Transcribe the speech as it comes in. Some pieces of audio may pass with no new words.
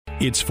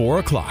It's 4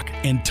 o'clock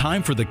and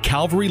time for the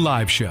Calvary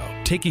Live Show,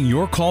 taking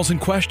your calls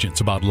and questions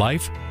about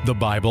life, the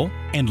Bible,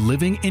 and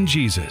living in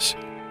Jesus.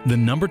 The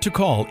number to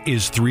call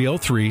is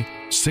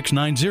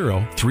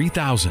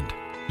 303-690-3000.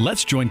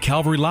 Let's join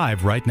Calvary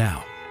Live right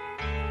now.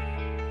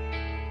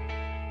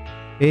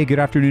 Hey, good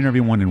afternoon,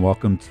 everyone, and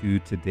welcome to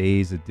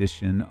today's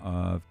edition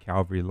of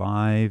Calvary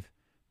Live.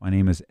 My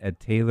name is Ed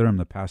Taylor. I'm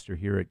the pastor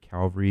here at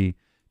Calvary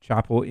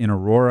Chapel in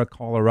Aurora,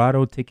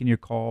 Colorado, taking your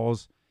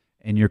calls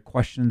and your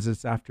questions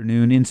this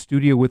afternoon. In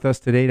studio with us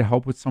today to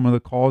help with some of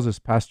the calls is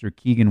Pastor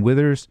Keegan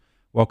Withers.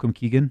 Welcome,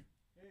 Keegan.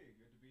 Hey,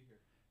 good to be here.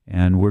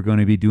 And we're going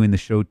to be doing the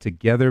show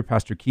together.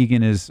 Pastor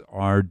Keegan is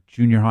our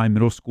junior high,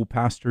 middle school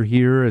pastor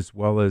here, as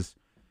well as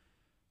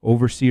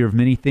overseer of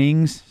many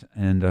things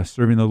and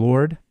serving the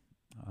Lord.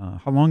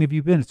 How long have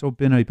you been? It's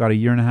been about a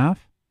year and a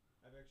half?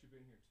 I've actually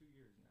been here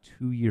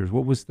 2 years now.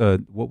 2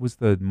 years. What was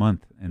the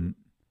month? And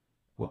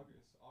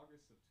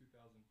August of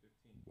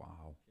 2015.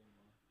 Wow.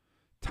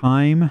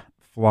 Time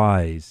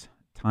flies.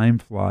 Time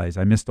flies.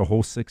 I missed a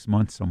whole 6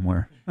 months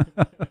somewhere.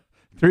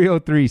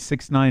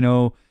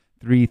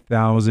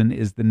 303-690-3000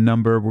 is the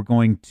number. We're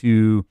going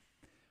to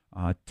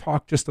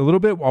talk just a little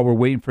bit while we're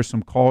waiting for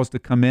some calls to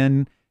come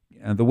in.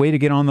 The way to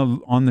get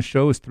on the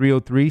show is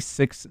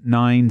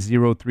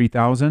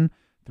 303-690-3000.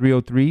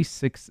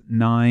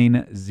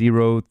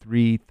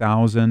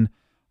 303-690-3000.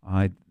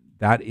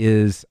 That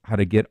is how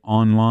to get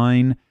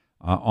online.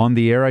 On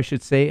the air, I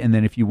should say. And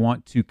then if you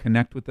want to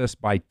connect with us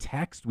by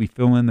text, we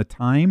fill in the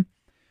time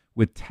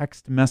with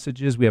text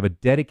messages. We have a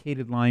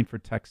dedicated line for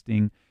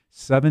texting,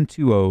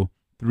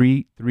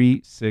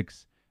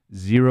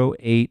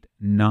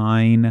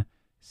 720-336-0897,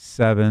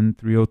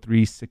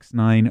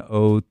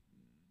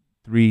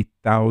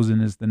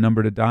 303-690-3000 is the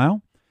number to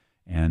dial.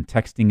 And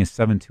texting is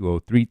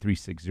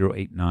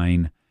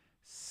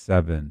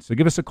 720-336-0897. So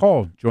give us a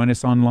call. Join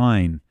us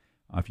online.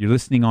 If you're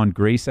listening on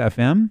Grace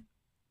FM,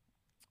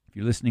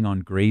 you're listening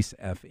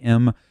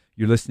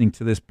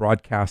to this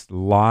broadcast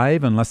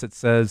live, unless it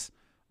says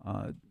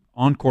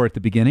encore at the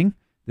beginning.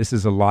 This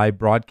is a live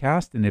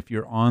broadcast, and if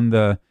you're on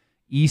the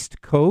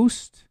East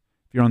Coast,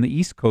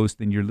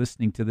 then you're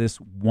listening to this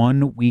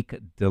 1 week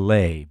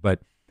delay.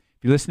 But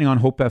if you're listening on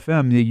Hope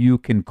FM, you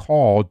can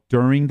call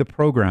during the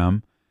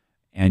program,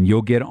 and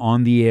you'll get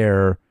on the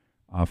air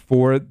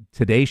for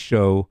today's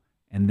show,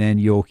 and then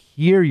you'll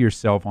hear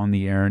yourself on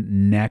the air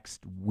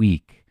next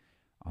week.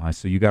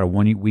 So you got a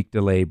 1 week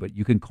delay, but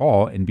you can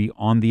call and be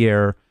on the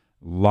air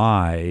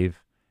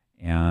live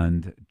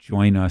and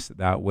join us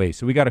that way.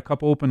 So we got a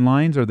couple open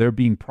lines, or they're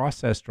being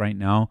processed right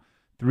now.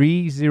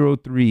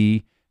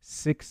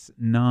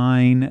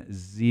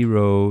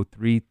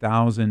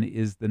 303-690-3000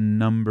 is the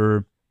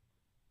number.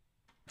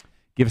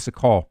 Give us a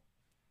call.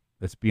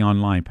 Let's be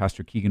online.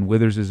 Pastor Keegan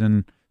Withers is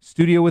in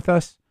studio with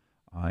us,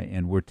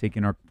 and we're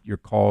taking your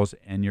calls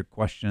and your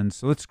questions.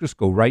 So let's just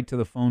go right to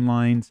the phone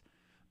lines.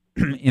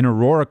 In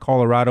Aurora,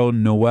 Colorado,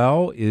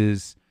 Noel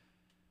is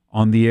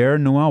on the air.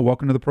 Noel,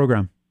 welcome to the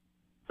program.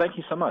 Thank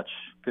you so much.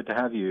 Good to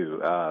have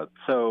you.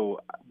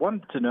 So I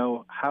wanted to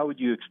know, how would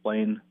you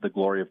explain the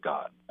glory of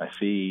God? I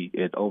see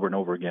it over and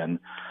over again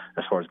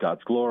as far as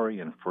God's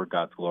glory and for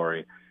God's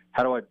glory.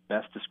 How do I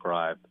best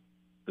describe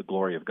the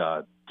glory of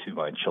God to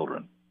my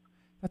children?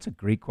 That's a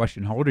great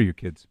question. How old are your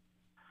kids?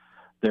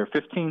 They're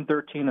 15,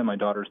 13, and my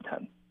daughter's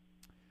 10.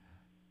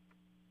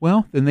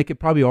 Well, then they could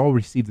probably all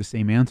receive the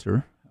same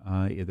answer.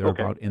 They're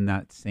Okay. about in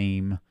that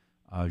same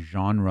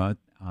genre.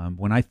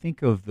 When I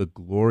think of the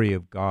glory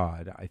of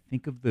God, I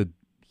think of the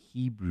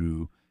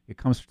Hebrew. It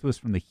comes to us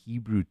from the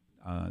Hebrew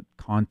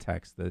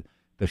context, the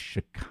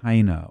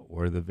Shekinah,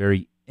 or the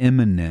very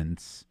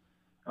immanence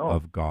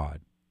of God.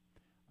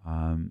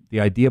 The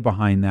idea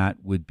behind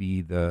that would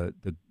be the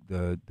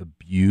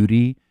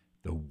beauty,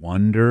 the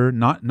wonder,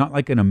 not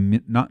like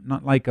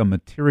a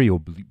material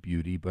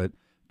beauty, but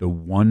the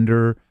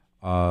wonder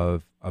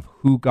of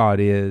who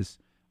God is.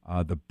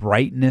 The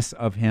brightness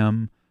of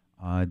Him,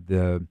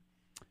 I'm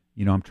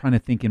trying to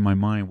think in my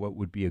mind what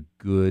would be a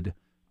good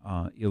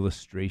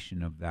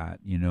illustration of that.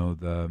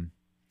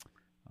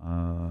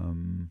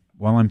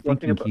 While I'm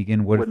thinking,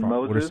 Keegan, what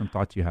are some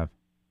thoughts you have?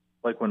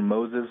 Like when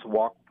Moses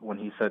walked, when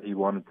he said he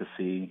wanted to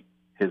see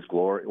his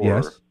glory, or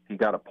Yes. he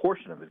got a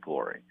portion of his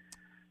glory.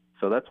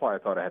 So that's why I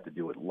thought it had to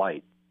do with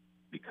light,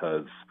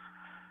 because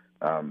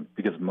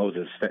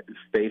Moses'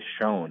 face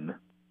shone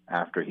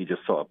after he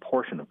just saw a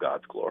portion of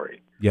God's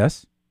glory.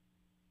 Yes.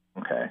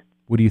 Okay.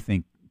 What do you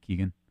think,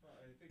 Keegan? Well,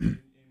 I think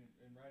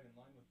in right in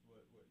line with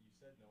what you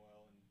said,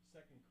 Noel, in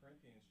 2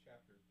 Corinthians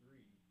chapter 3,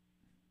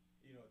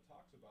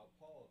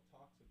 Paul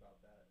talks about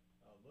that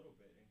a little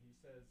bit, and he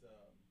says,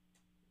 let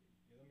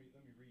me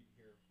read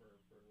here for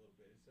a little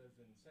bit. It says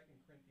in 2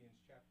 Corinthians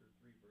chapter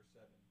 3, verse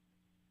 7,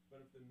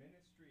 "But if the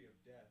ministry of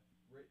death,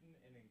 written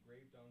and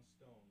engraved on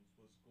stones,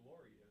 was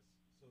glorious,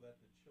 so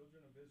that the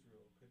children of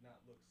Israel could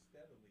not look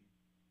steadily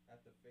at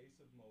the face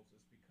of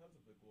Moses because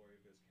of the glory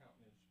of his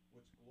countenance,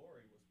 which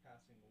glory was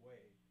passing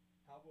away,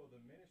 how will the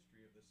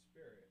ministry of the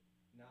Spirit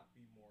not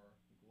be more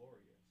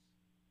glorious?"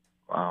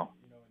 Wow.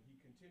 And he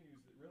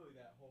continues really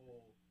that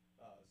whole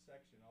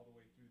section all the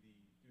way through the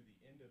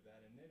end of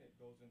that, and then it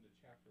goes into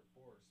chapter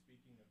 4,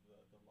 speaking of the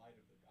light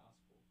of the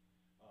gospel.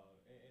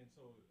 And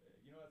so, it's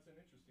an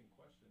interesting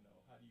question, though.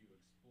 How do you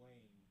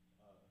explain,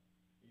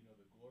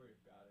 the glory of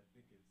God? I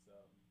think it's,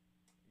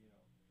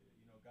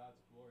 God's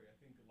glory. I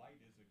think light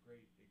is a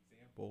great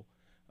example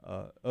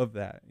of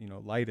that.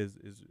 Light is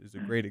a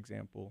great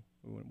example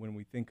when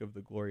we think of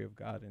the glory of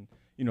God. And,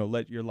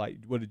 let your light,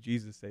 what did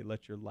Jesus say?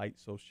 Let your light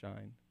so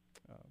shine.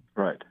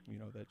 Right.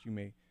 That you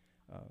may,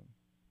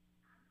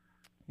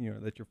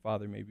 that your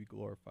Father may be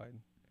glorified.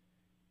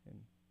 And,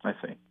 I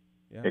see.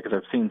 Yeah. Because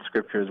I've seen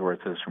scriptures where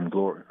it says from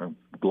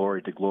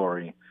glory to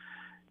glory,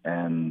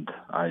 and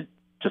I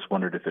just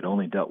wondered if it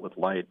only dealt with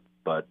light,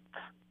 but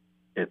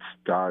it's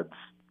God's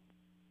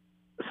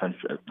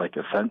essential,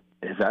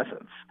 his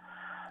essence.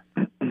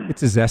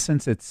 It's his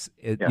essence.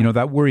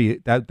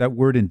 That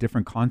word in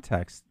different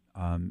contexts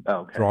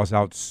draws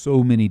out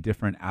so many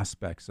different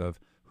aspects of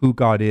who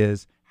God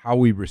is, how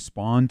we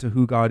respond to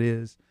who God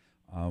is,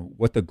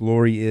 what the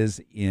glory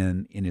is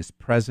in his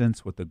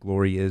presence, what the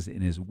glory is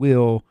in his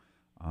will,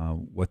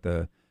 as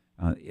a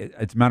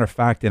matter of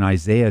fact, in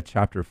Isaiah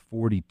chapter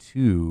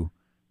 42,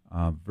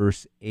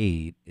 verse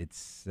 8, it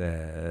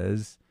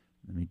says,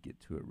 let me get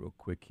to it real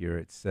quick here.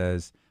 It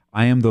says,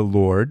 I am the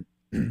Lord,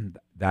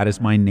 that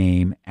is my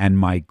name, and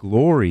my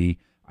glory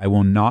I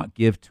will not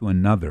give to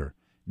another,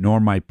 nor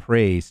my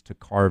praise to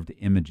carved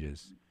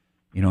images.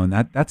 And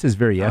that's his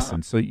very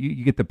essence. So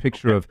you get the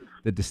picture of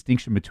the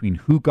distinction between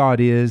who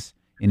God is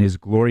in his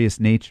glorious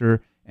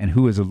nature and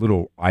who is a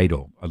little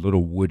idol, a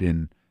little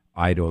wooden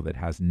idol that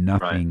has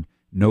nothing, right,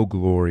 no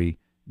glory,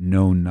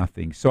 no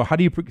nothing. So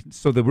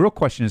so the real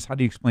question is, how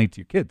do you explain it to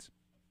your kids?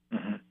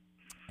 Mm-hmm.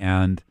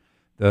 And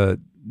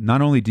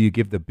not only do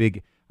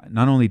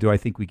I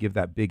think we give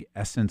that big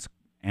essence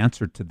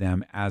answer to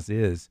them as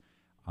is,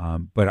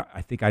 but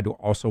I think I do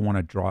also want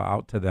to draw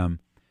out to them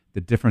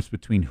the difference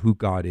between who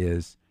God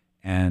is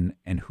and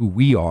who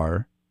we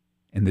are,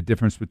 and the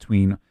difference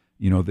between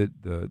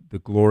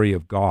the glory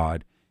of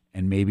God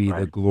and maybe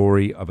the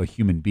glory of a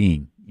human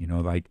being.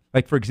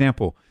 Like for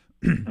example,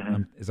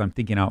 as I'm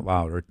thinking out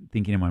loud or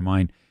thinking in my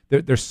mind,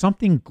 there's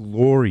something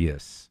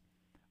glorious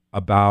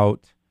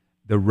about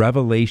the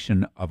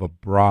revelation of a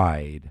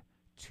bride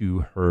to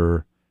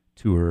her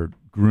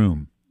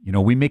groom.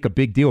 We make a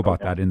big deal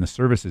about that in the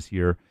services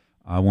here.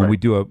 When we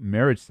do a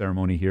marriage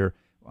ceremony here,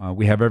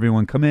 we have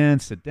everyone come in,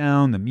 sit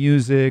down, the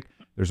music.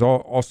 There's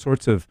all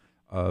sorts of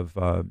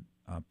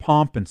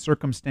pomp and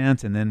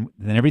circumstance, and then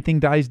everything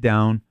dies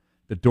down.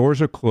 The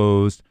doors are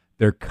closed.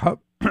 They're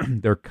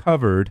they're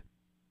covered,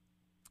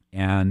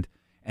 and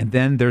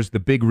then there's the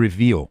big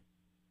reveal.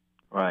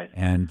 Right.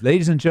 And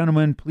ladies and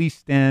gentlemen, please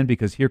stand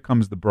because here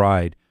comes the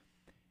bride.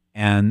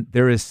 And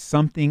there is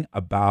something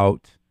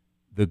about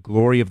the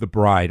glory of the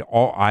bride.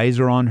 All eyes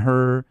are on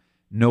her.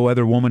 No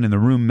other woman in the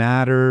room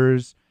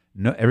matters.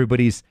 No,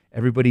 everybody's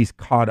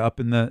caught up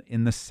in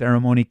the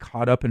ceremony,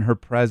 caught up in her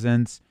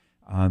presence.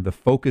 The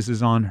focus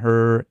is on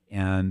her,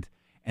 and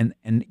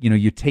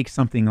you take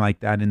something like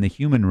that in the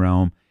human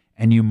realm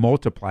and you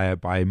multiply it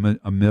by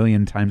a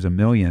million times a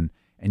million,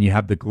 and you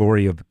have the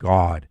glory of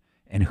God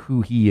and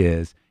who He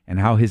is and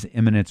how His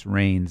immanence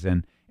reigns,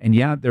 and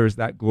there's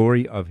that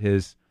glory of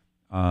His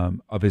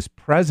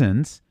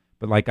presence.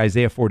 But like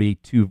Isaiah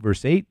 42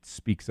 verse 8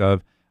 speaks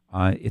of,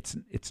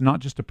 it's not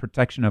just a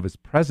protection of His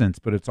presence,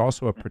 but it's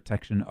also a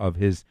protection of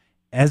His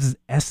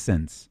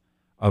essence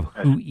of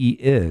who He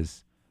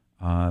is.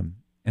 And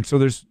so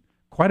there's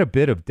quite a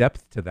bit of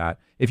depth to that.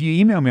 If you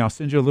email me, I'll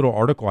send you a little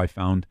article I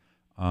found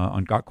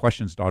on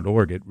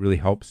gotquestions.org. It really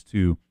helps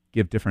to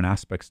give different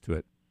aspects to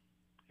it.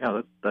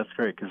 Yeah, that's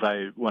great, because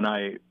I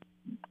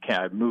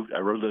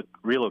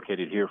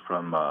relocated here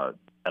from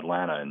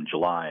Atlanta in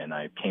July, and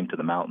I came to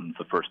the mountains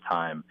the first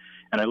time,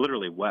 and I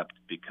literally wept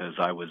because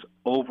I was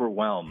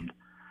overwhelmed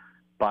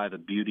by the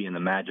beauty and the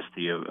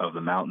majesty of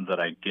the mountains that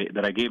I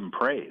gave Him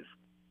praise.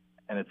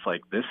 And it's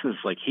like, this is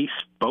like He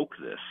spoke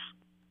this.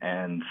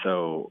 And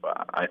so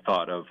I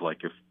thought of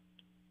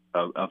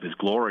of His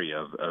glory,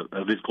 of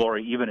His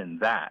glory even in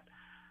that,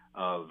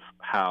 of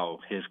how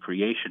His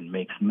creation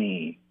makes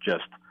me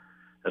just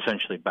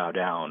essentially bow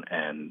down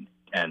and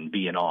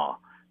be in awe.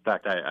 In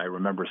fact, I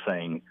remember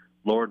saying,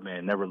 Lord, may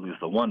I never lose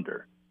the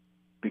wonder,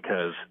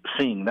 because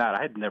seeing that,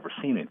 I had never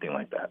seen anything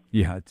like that.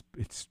 Yeah,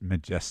 it's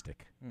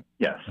majestic.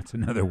 Yes. That's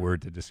another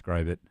word to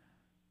describe it.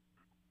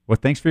 Well,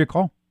 thanks for your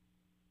call.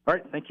 All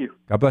right, thank you.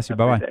 God bless you.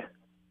 Bye-bye.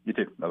 You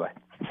too. Bye-bye.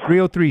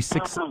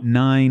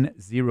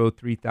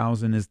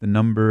 303-690-3000 is the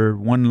number.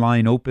 One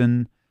line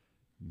open.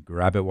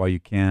 Grab it while you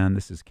can.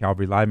 This is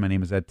Calvary Live. My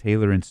name is Ed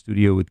Taylor, in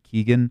studio with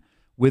Keegan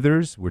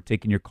Withers. We're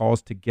taking your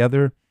calls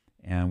together,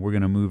 and we're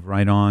going to move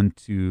right on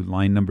to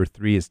line number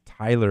 3 is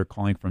Tyler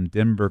calling from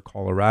Denver,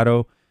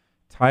 Colorado.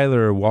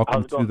 Tyler,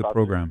 welcome to the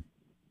program.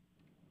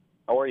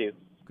 How are you?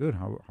 Good.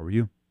 How are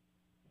you?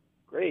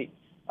 Great.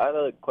 I have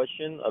a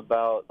question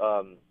about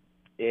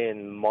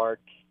in Mark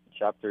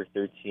chapter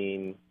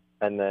 13,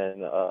 and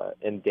then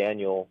in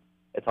Daniel,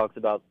 it talks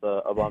about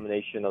the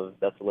abomination of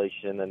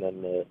desolation, and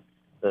then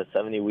the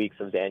 70 weeks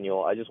of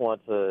Daniel. I just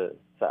wanted to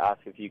ask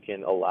if you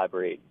can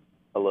elaborate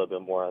a little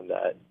bit more on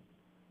that.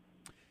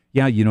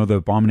 Yeah, the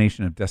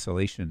abomination of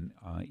desolation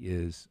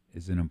is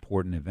an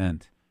important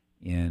event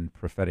in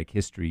prophetic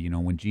history.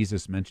 When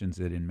Jesus mentions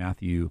it in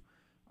Matthew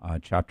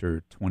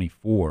chapter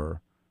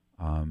 24,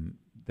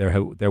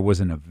 there was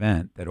an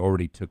event that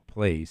already took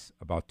place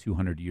about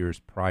 200 years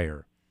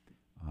prior.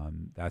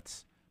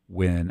 That's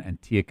when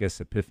Antiochus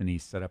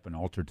Epiphanes set up an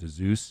altar to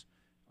Zeus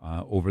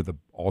over the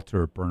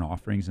altar of burnt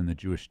offerings in the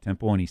Jewish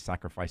temple, and he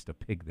sacrificed a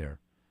pig there.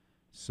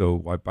 So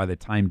by the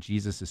time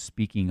Jesus is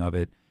speaking of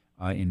it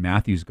in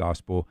Matthew's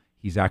gospel,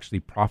 he's actually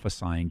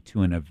prophesying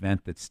to an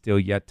event that's still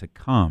yet to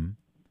come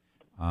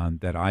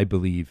that I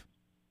believe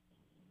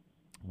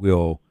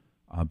will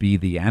be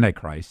the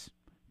Antichrist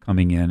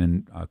coming in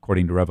and,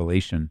 according to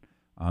Revelation,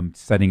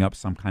 setting up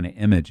some kind of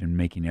image and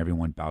making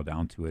everyone bow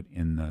down to it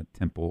in the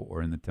temple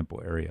or in the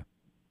temple area.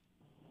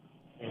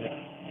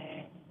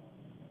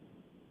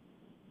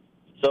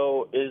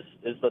 So is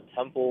the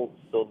temple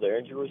still there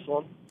in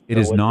Jerusalem? It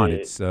is not.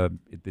 It's the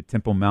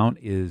Temple Mount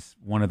is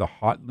one of the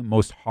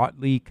most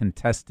hotly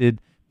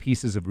contested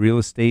pieces of real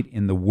estate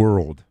in the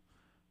world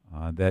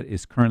that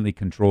is currently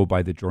controlled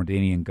by the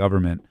Jordanian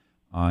government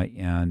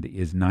and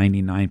is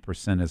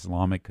 99%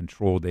 Islamic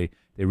controlled. They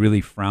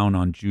really frown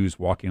on Jews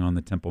walking on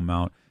the Temple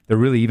Mount. They're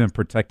really even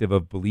protective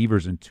of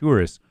believers and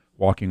tourists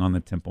walking on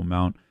the Temple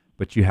Mount.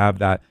 But you have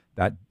that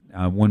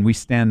when we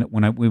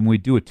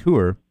do a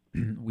tour,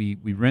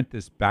 we rent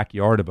this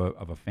backyard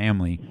of a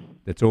family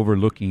that's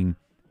overlooking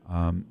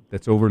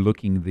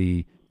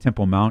the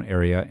Temple Mount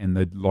area and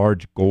the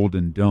large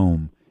golden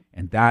dome,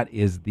 and that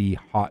is the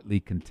hotly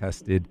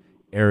contested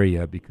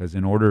area, because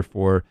in order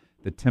for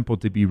the temple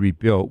to be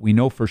rebuilt, we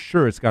know for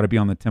sure it's got to be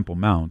on the Temple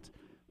Mount.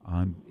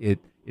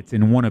 It's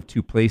in one of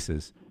two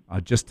places,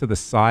 just to the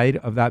side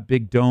of that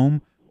big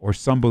dome, or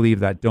some believe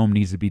that dome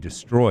needs to be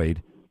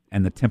destroyed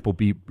and the temple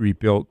be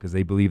rebuilt because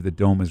they believe the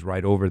dome is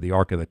right over the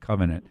Ark of the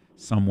Covenant,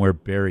 somewhere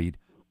buried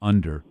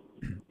under.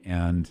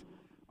 And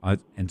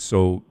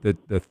so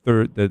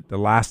the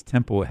last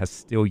temple has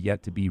still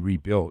yet to be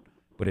rebuilt,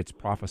 but it's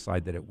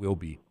prophesied that it will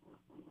be.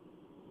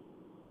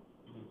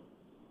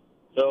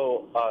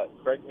 So,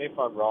 correct me if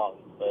I'm wrong,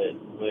 but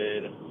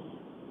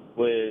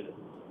would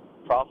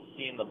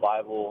prophecy in the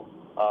Bible,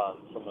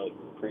 from a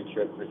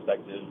pre-trib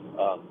perspective,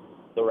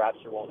 the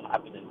rapture won't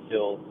happen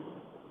until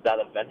that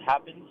event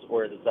happens,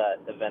 or does that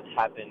event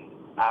happen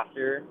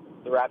after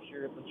the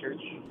rapture of the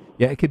church?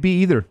 Yeah, it could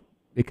be either.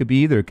 It could be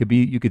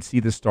you could see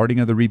the starting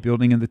of the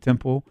rebuilding of the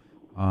temple.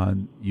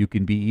 You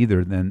can be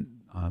either. Then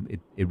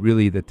it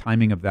really, the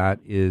timing of that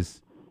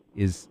is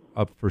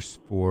up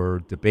for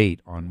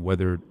debate on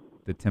whether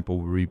the temple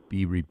will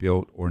be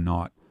rebuilt or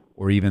not,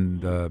 or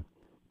even the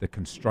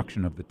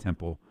construction of the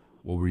temple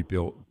will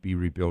be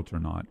rebuilt or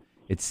not.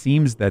 It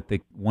seems that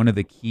one of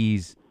the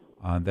keys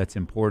that's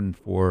important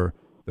for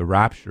the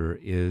rapture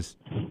is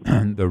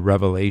the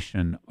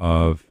revelation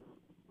of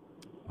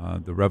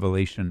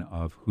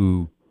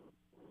who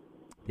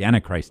the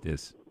Antichrist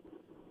is.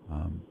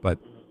 But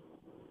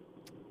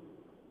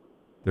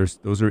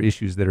those are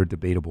issues that are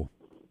debatable.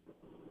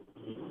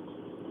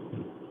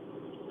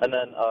 And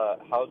then,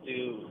 how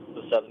do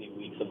the 70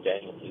 weeks of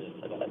Daniel fit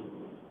into that?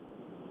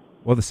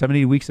 Well, the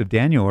 70 weeks of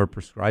Daniel are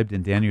prescribed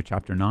in Daniel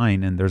chapter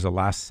 9, and there's a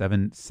last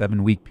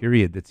seven-week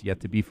period that's yet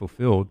to be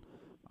fulfilled.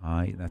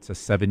 That's a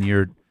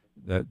 7-year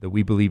that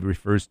we believe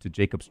refers to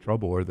Jacob's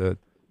trouble, or the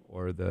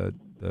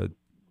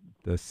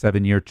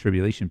 7-year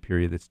tribulation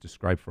period that's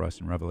described for us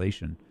in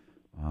Revelation.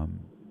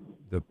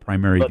 The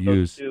primary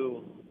views.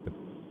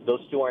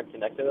 Those two aren't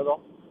connected at all?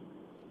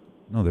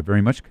 No, they're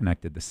very much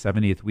connected. The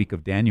 70th week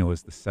of Daniel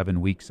is the 7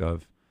 weeks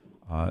of,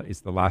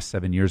 is the last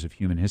 7 years of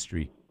human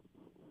history.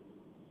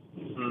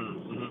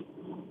 Mm-hmm.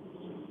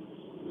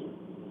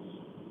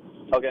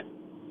 Okay.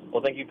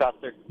 Well, thank you,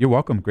 Pastor. You're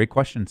welcome. Great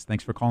questions.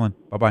 Thanks for calling.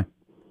 Bye-bye.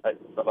 All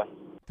right, bye-bye.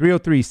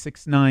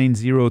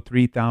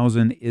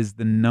 303-690-3000 is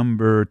the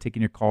number,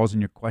 taking your calls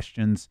and your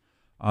questions.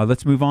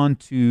 Let's move on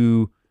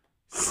to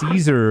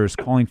Caesar's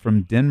calling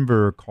from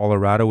Denver,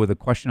 Colorado, with a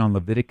question on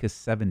Leviticus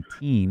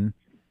 17.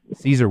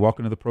 Caesar,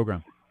 welcome to the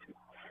program.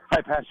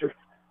 Hi, Pastor.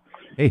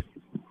 Hey.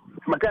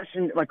 My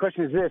question is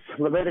this: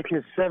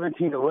 Leviticus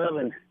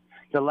 17:11,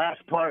 the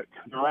last part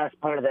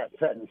of that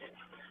sentence,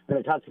 when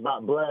it talks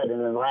about blood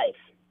and then life.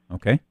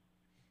 Okay.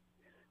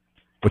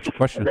 What's your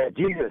question? That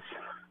Jesus.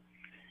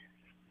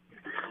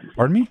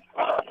 Pardon me?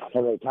 Are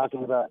they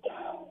talking about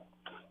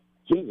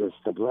Jesus,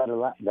 the blood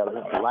of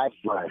the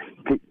lifeblood?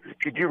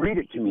 Could you read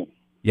it to me?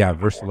 Yeah,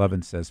 verse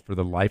 11 says, "For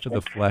the life of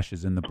the flesh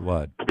is in the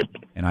blood,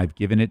 and I've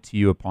given it to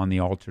you upon the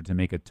altar to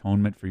make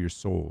atonement for your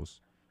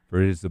souls,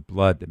 for it is the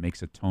blood that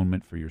makes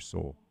atonement for your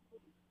soul."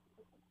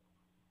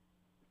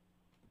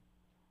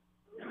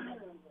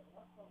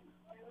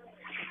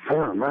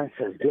 Oh, mine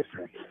says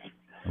different.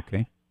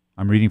 Okay.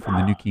 I'm reading from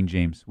the New King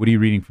James. What are you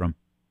reading from?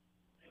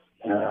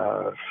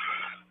 I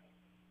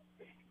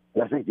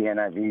think the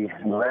NIV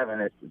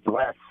 11, the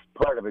last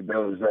part of it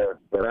goes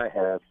that I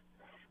have.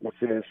 It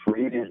says, "For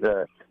it is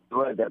the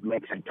blood that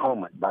makes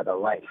atonement by the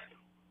life."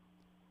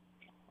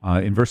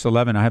 In verse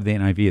 11, I have the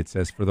NIV. It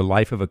says, "For the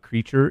life of a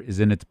creature is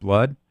in its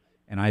blood,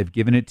 and I have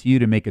given it to you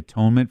to make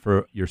atonement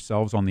for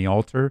yourselves on the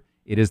altar.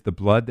 It is the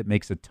blood that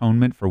makes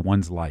atonement for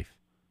one's life."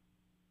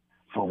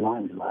 For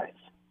one's life.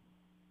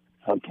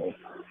 Okay.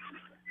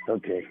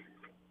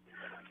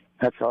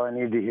 That's all I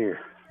need to hear.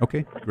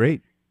 Okay,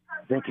 great.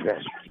 Thank you,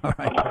 Pastor. All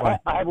right, bye-bye.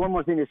 I have one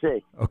more thing to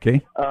say.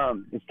 Okay.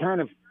 It's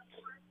kind of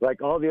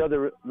like all the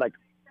other, like,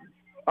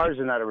 ours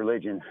is not a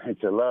religion.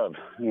 It's a love,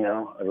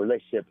 a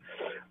relationship.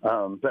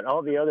 But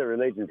all the other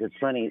religions, it's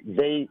funny,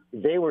 they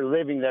were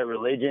living their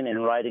religion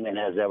and writing it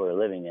as they were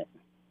living it.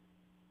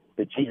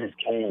 But Jesus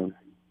came,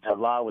 the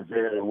law was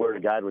there, the Word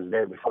of God was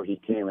there before he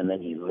came, and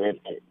then he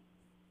lived it.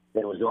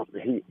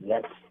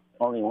 That's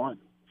only one.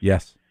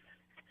 Yes.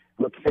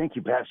 Look, thank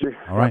you, Pastor.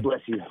 All right. God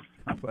bless you.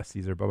 God bless,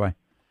 Caesar. Bye-bye.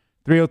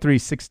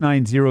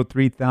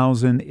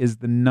 303-690-3000 is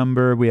the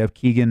number. We have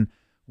Keegan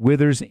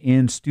Withers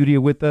in studio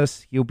with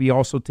us. He'll be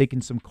also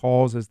taking some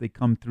calls as they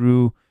come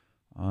through.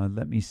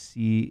 Let me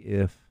see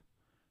if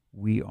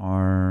we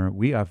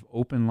have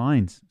open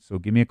lines. So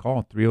give me a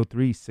call,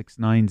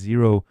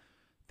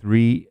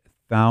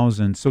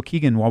 303-690-3000. So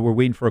Keegan, while we're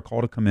waiting for a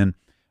call to come in,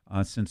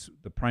 since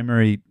the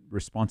primary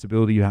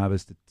responsibility you have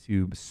is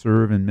to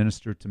serve and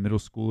minister to middle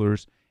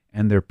schoolers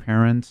and their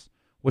parents,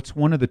 what's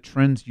one of the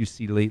trends you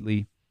see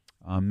lately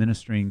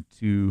ministering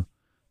to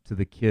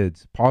the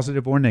kids,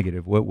 positive or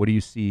negative? What do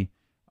you see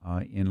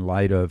in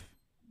light of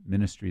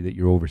ministry that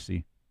you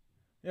oversee?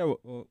 Yeah,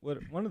 well,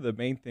 one of the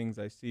main things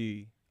I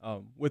see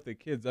with the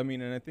kids, I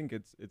mean, and I think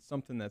it's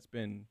something that's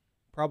been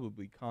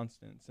probably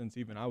constant since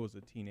even I was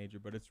a teenager,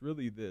 but it's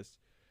really this,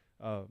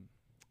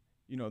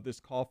 this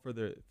call for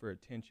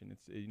attention.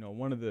 It's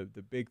one of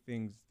the big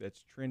things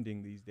that's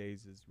trending these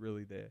days is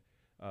really the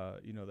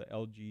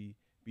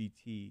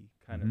LGBT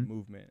kind of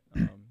movement.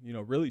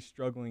 Really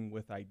struggling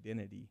with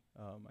identity.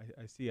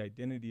 I see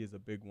identity as a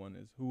big one.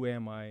 Is who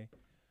am I?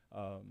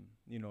 And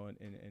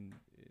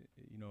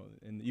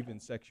even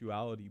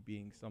sexuality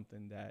being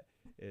something that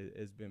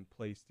has been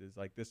placed as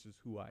like, this is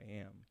who I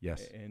am.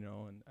 Yes. And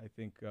I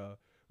think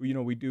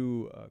we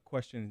do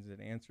questions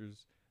and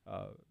answers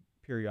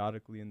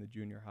periodically in the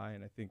junior high,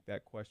 and I think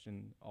that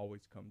question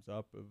always comes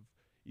up of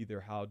either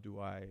how do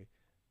I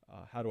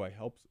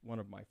help one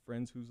of my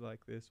friends who's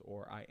like this,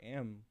 or I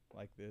am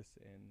like this,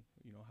 and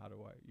how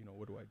do I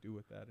what do I do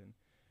with that? And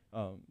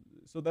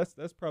so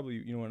that's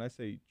probably when I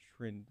say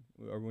trend,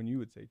 or when you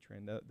would say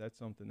trend, that's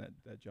something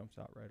that jumps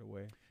out right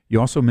away.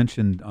 You also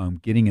mentioned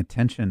getting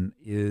attention.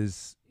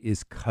 Is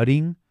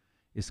cutting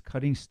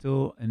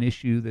still an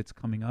issue that's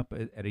coming up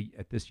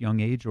at this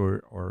young age,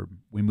 or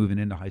we moving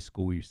into high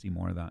school where you see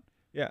more of that?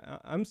 Yeah,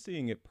 I'm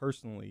seeing it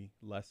personally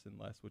less and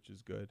less, which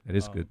is good. It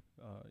is good.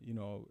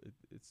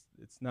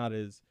 It's not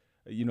as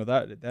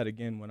that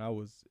again when I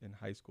was in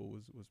high school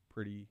was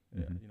pretty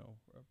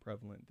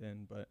prevalent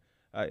then, but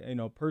I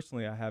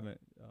personally I haven't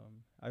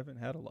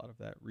had a lot of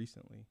that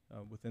recently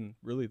within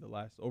really the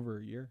last over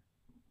a year.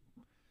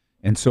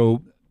 And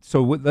so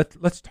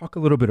let's talk a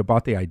little bit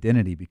about the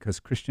identity, because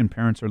Christian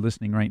parents are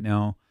listening right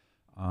now.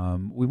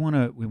 We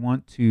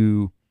want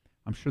to.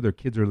 I'm sure their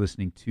kids are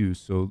listening too.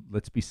 So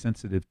let's be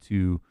sensitive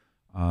to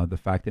the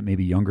fact that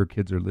maybe younger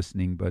kids are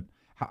listening. But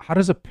how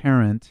does a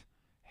parent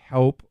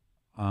help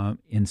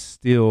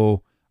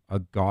instill a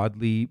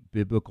godly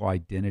biblical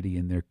identity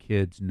in their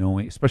kids,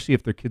 knowing, especially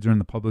if their kids are in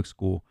the public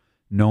school,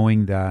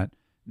 knowing that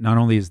not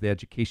only is the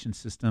education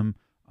system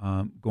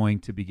going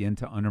to begin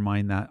to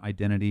undermine that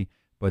identity,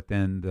 but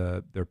then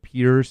their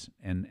peers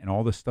and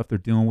all the stuff they're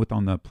dealing with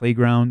on the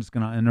playground is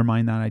going to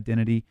undermine that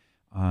identity,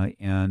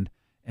 and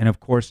of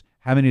course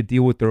having to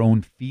deal with their own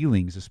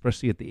feelings,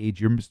 especially at the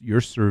age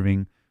you're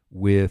serving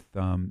with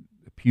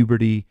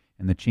puberty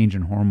and the change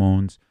in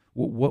hormones.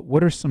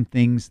 What are some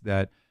things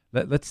that,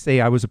 let's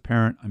say I was a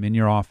parent, I'm in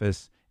your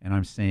office, and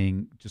I'm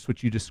saying just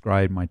what you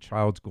described, my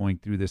child's going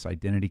through this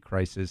identity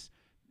crisis,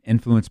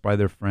 influenced by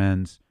their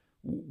friends.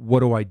 What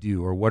do I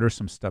do, or what are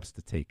some steps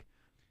to take?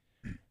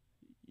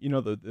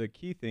 The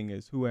key thing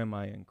is, who am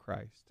I in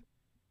Christ?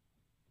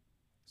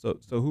 So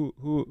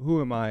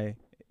who am I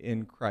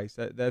in Christ?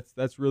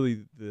 That's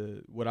really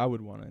what I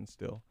would want to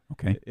instill.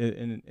 Okay.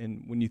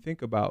 And when you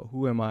think about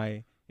who am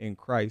I in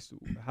Christ,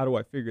 how do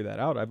I figure that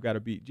out? I've got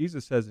to be.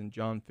 Jesus says in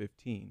John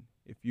 15,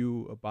 if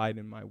you abide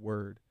in my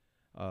word.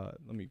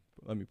 Let me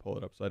pull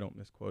it up so I don't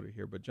misquote it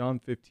here. But John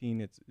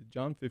 15, it's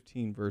John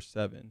 15 verse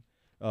 7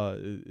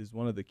 is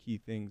one of the key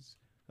things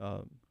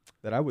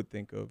that I would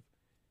think of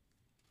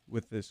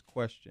with this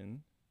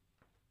question.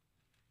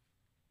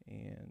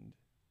 And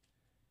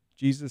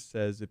Jesus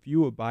says, if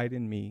you abide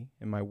in me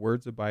and my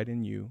words abide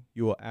in you,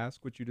 you will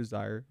ask what you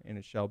desire, and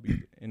it shall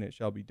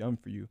be done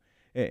for you.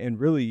 And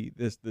really,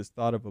 this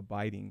thought of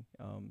abiding,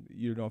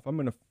 if I'm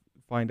going to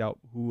find out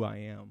who I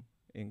am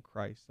in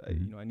Christ,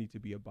 I need to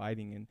be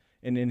abiding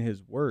and in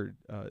His Word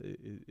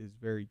is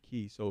very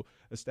key. So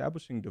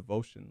establishing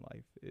devotion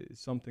life is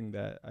something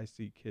that I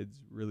see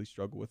kids really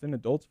struggle with, and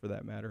adults for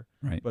that matter.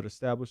 Right. But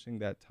establishing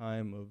that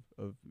time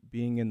of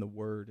being in the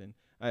Word, and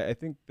I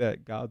think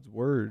that God's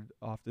Word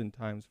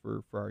oftentimes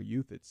for our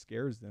youth, it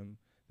scares them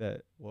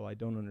that, well, I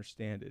don't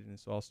understand it, and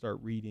so I'll start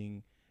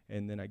reading,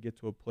 and then I get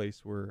to a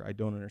place where I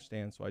don't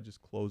understand, so I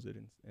just close it,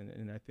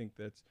 and I think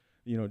that's,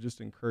 just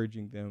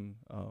encouraging them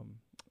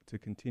to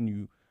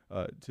continue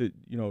to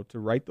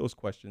write those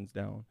questions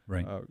down,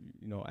 Right.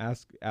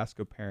 Ask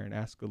a parent,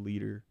 ask a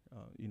leader,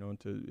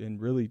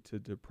 and really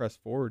to press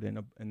forward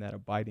in that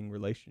abiding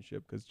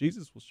relationship, because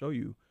Jesus will show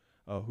you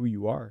who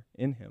you are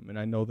in Him, and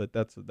I know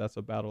that's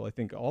a battle I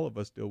think all of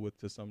us deal with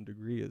to some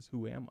degree, is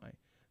who am I,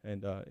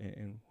 and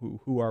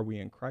who are we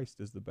in Christ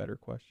is the better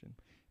question.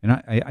 And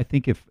I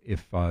think if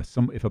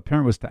a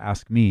parent was to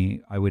ask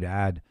me, I would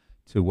add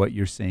to what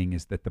you're saying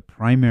is that the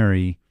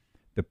primary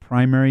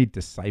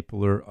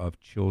discipler of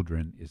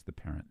children is the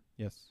parent.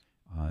 Yes.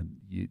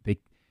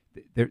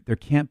 There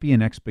can't be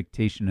an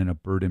expectation and a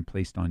burden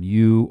placed on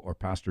you or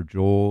Pastor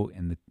Joel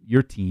and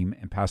your team,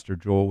 and Pastor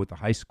Joel with the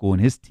high school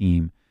and his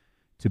team,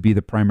 to be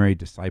the primary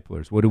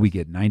disciplers. What do we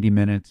get? 90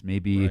 minutes,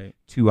 maybe Right.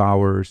 2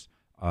 hours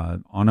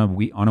on a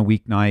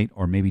weeknight,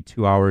 or maybe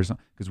 2 hours,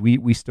 because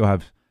we still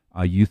have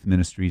youth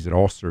ministries at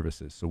all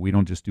services, so we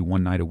don't just do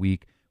one night a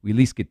week. We at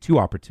least get 2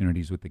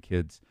 opportunities with the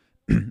kids,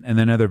 and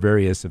then other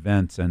various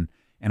events. And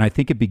I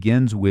think it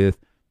begins with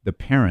the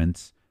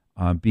parents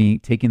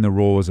taking the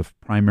role as a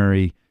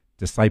primary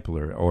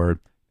discipler,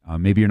 or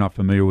maybe you're not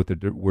familiar with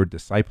the word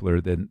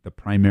discipler, then the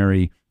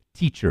primary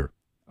teacher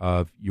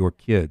of your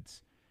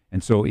kids.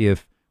 And so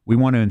if we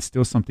want to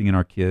instill something in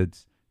our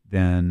kids,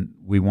 then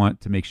we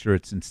want to make sure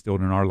it's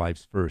instilled in our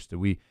lives first. If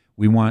we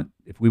want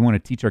to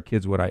teach our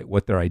kids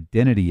what their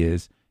identity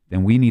is,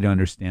 then we need to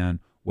understand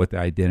what the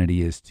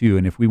identity is too.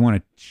 And if we want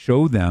to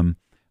show them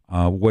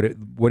what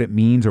it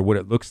means or what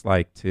it looks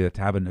like to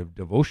have a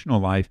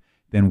devotional life,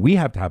 then we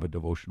have to have a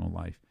devotional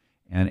life.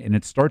 And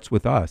it starts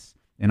with us.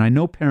 And I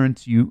know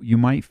parents, you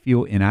might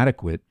feel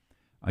inadequate.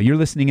 You're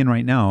listening in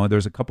right now.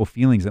 There's a couple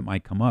feelings that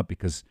might come up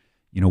because,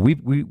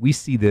 we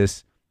see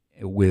this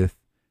with,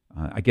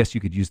 I guess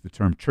you could use the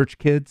term church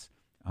kids.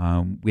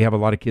 We have a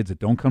lot of kids that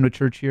don't come to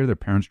church here. Their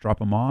parents drop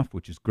them off,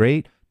 which is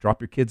great.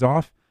 Drop your kids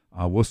off.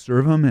 We'll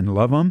serve them and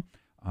love them.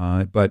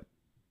 But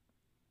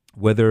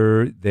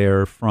whether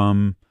they're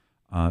from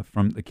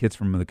the kids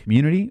from the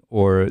community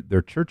or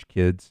they're church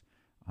kids,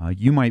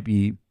 you might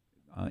be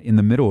in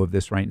the middle of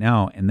this right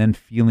now, and then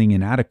feeling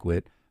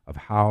inadequate of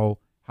how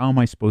am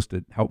I supposed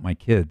to help my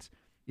kids.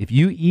 If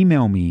you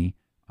email me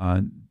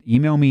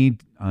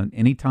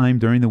anytime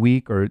during the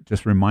week, or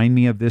just remind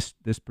me of this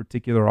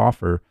particular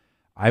offer,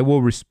 I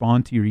will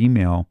respond to your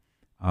email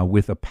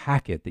with a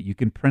packet that you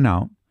can print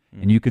out,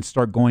 and you can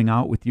start going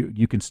out with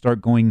you can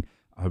start going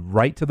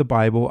right to the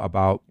Bible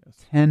about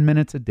 10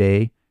 minutes a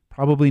day.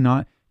 Probably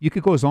not. You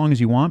could go as long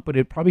as you want, but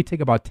it'd probably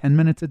take about 10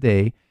 minutes a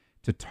day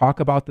to talk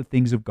about the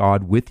things of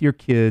God with your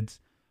kids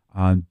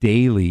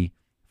daily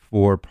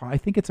for, I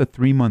think it's a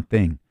 3-month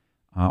thing.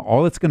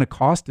 All it's going to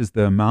cost is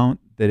the amount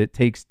that it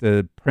takes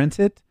to print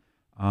it,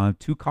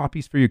 2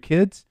 copies for your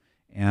kids.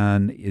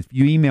 And if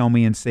you email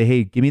me and say,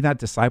 hey, give me that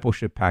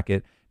discipleship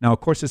packet. Now,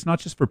 of course, it's not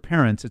just for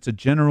parents. It's a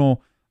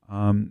general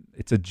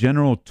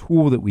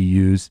tool that we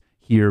use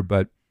here,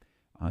 but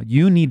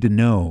you need to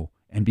know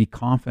and be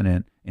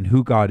confident in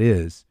who God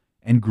is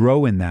and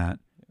grow in that.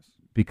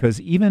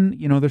 Because even,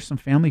 there's some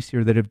families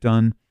here that have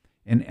done,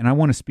 and I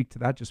want to speak to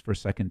that just for a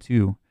second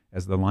too,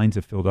 as the lines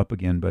have filled up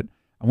again, but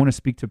I want to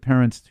speak to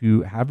parents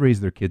who have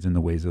raised their kids in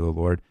the ways of the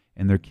Lord,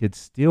 and their kids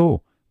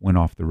still went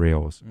off the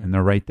rails, and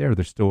they're right there.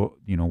 They're still,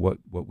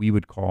 what we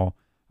would call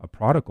a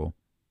prodigal.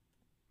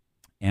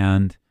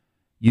 And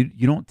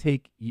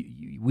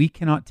we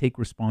cannot take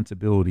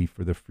responsibility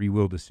for the free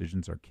will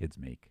decisions our kids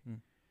make.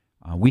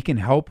 We can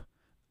help,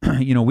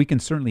 we can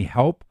certainly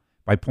help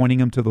by pointing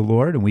them to the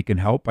Lord, and we can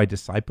help by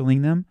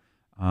discipling them.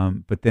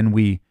 But then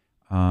we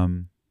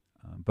then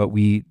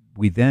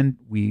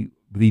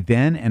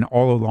and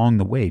all along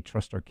the way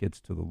trust our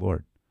kids to the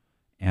Lord,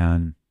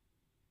 and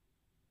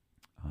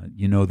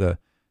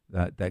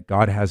that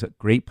God has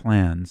great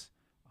plans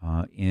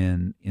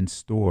in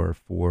store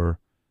for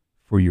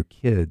your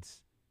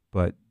kids,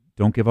 but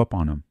don't give up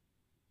on them.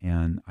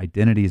 And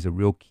identity is a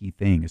real key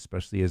thing,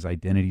 especially as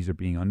identities are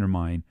being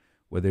undermined.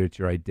 Whether it's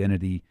your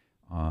identity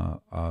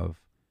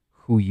of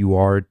who you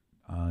are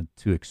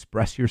to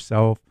express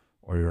yourself,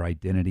 or your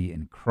identity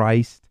in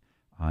Christ,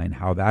 and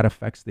how that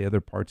affects the other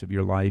parts of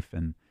your life.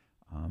 And,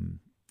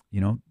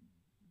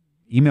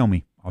 email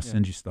me. I'll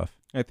send you stuff.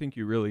 I think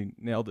you really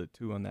nailed it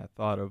too on that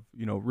thought of,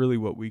 really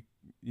what we,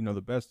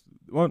 the best,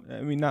 well,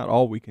 I mean, not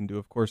all we can do,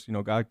 of course,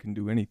 God can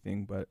do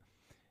anything, but,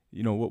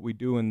 what we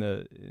do in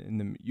the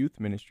youth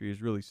ministry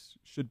is really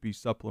should be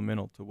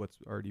supplemental to what's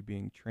already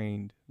being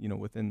trained,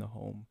 within the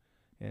home.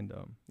 And,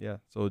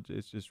 so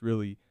it's just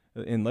really,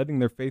 in letting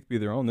their faith be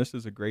their own. This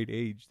is a great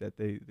age that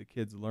the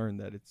kids learn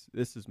that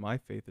this is my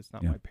faith. It's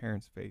not my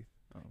parents' faith.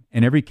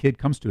 And every kid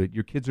comes to it.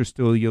 Your kids are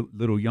still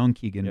little young,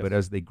 Keegan, Yes. but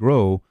as they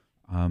grow,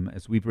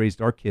 as we've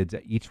raised our kids,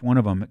 each one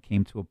of them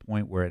came to a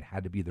point where it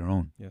had to be their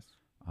own. Yes.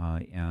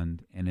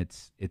 And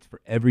it's for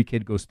every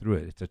kid goes through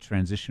it. It's a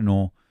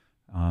transitional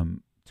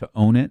to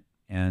own it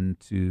and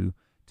to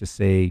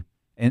say,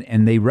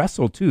 and they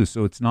wrestle too.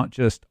 So it's not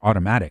just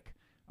automatic.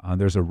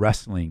 there's a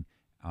wrestling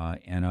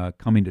and a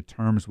coming to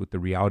terms with the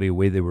reality of the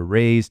way they were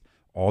raised,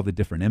 all the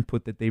different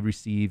input that they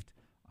received.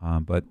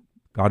 But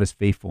God is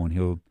faithful,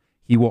 and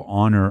He will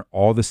honor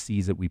all the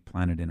seeds that we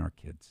planted in our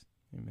kids.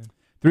 Amen.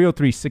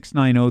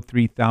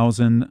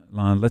 303-690-3000.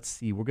 Let's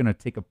see. We're going to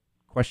take a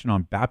question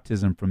on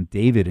baptism from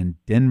David in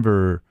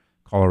Denver,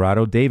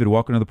 Colorado. David,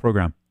 welcome to the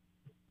program.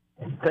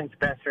 Thanks,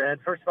 Pastor Ed.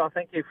 First of all,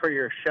 thank you for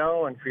your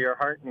show and for your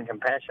heart and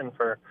compassion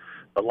for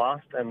the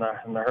lost and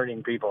the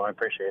hurting people. I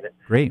appreciate it.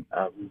 Great.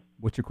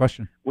 What's your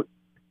question?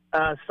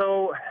 I've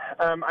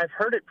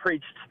heard it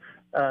preached,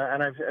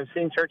 and I've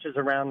seen churches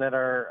around that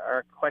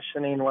are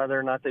questioning whether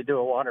or not they do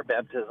a water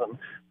baptism.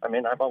 I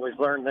mean, I've always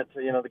learned that,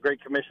 the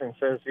Great Commission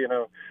says,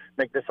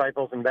 make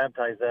disciples and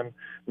baptize them.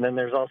 And then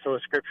there's also a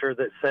scripture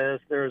that says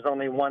there is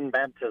only one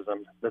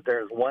baptism, that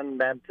there is one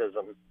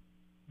baptism.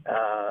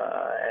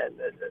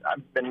 And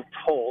I've been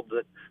told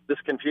that this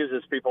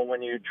confuses people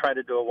when you try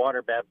to do a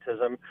water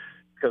baptism,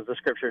 because the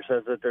scripture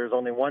says that there's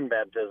only one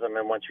baptism,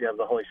 and once you have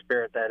the Holy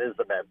Spirit, that is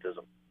the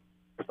baptism.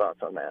 Your thoughts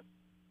on that?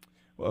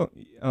 Well,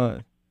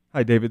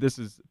 hi, David. This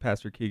is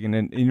Pastor Keegan.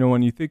 And,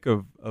 when you think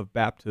of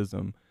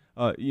baptism,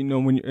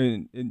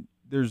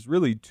 there's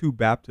really two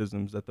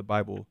baptisms that the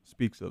Bible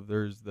speaks of.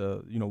 There's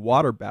the,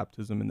 water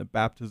baptism and the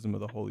baptism of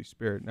the Holy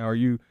Spirit. Now, are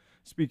you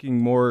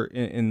speaking more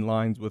in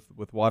lines with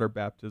water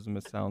baptism,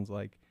 it sounds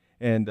like?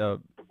 And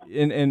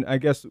I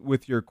guess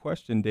with your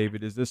question,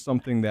 David, is this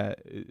something that,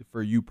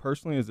 for you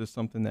personally, is this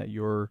something that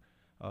you're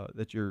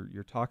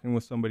talking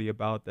with somebody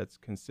about that's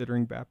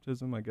considering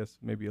baptism? I guess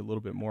maybe a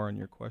little bit more on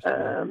your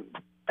question.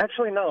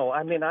 Actually, no.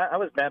 I mean, I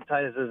was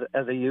baptized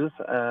as a youth,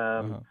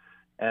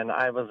 and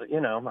I was,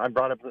 I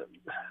brought up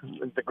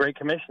the Great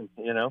Commission,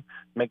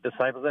 make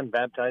disciples and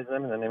baptize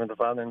them in the name of the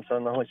Father and Son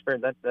and the Holy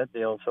Spirit, that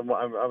deal. So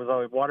I was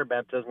always, water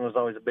baptism was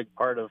always a big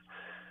part of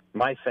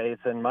my faith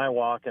and my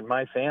walk and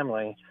my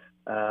family.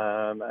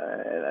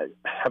 I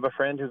have a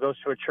friend who goes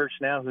to a church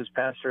now whose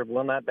pastor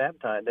will not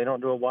baptize. They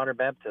don't do a water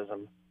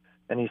baptism.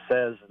 And he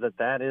says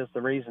that is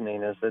the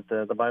reasoning, is that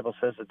the Bible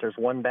says that there's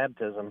one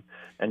baptism,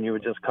 and you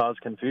would just cause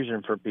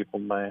confusion for people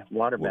by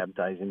water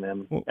baptizing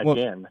them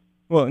again.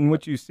 Well, and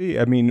what you see,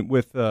 I mean,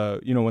 with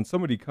when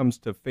somebody comes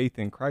to faith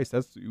in Christ,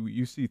 that's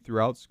you see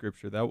throughout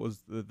Scripture. That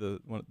was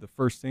one of the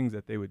first things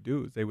that they would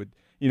do is they would,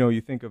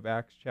 you think of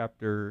Acts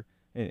chapter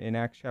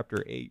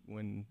 8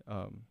 when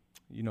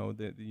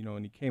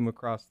and he came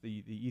across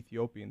the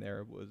Ethiopian there.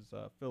 It was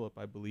Philip,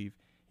 I believe.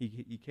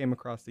 He came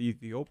across the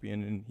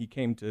Ethiopian, and he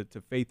came to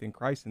faith in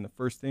Christ, and the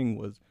first thing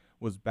was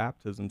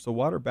baptism. So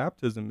water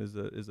baptism is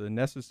a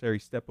necessary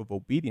step of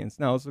obedience.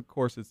 Now, of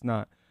course, it's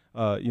not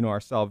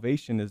our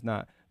salvation is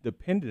not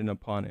dependent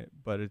upon it,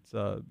 but it's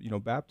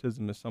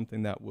baptism is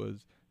something that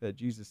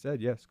Jesus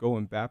said, yes, go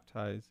and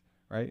baptize,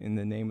 right, in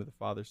the name of the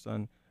Father,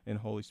 Son, and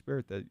Holy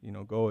Spirit, that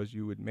go as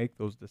you would make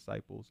those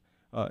disciples.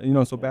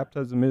 So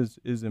baptism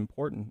is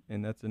important,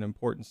 and that's an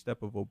important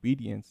step of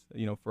obedience,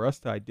 for us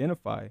to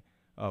identify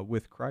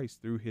with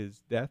Christ through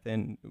his death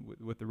and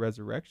with the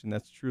resurrection.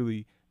 That's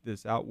truly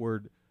this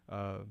outward,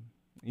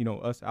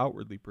 us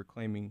outwardly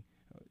proclaiming,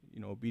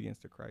 obedience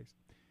to Christ.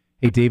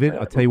 Hey, David,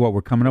 I'll tell you what,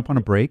 we're coming up on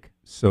a break,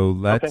 so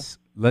let's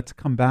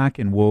come back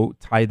and we'll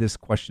tie this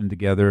question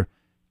together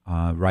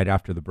right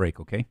after the break,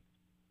 okay?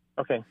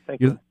 Okay,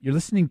 thank you. You're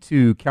listening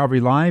to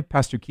Calvary Live.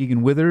 Pastor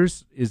Keegan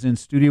Withers is in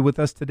studio with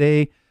us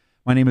today.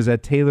 My name is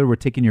Ed Taylor. We're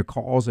taking your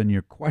calls and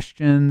your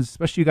questions,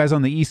 especially you guys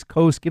on the East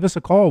Coast. Give us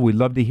a call. We'd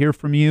love to hear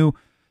from you.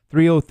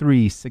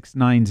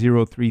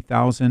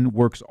 303-690-3000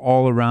 works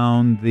all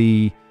around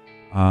the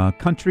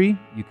country.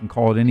 You can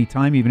call at any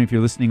time, even if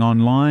you're listening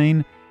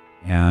online.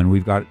 And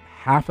we've got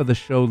half of the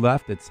show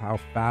left. It's how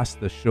fast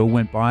the show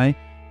went by.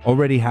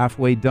 Already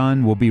halfway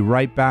done. We'll be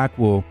right back.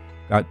 We'll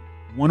got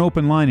one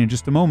open line in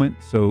just a moment,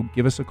 so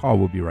give us a call.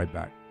 We'll be right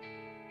back.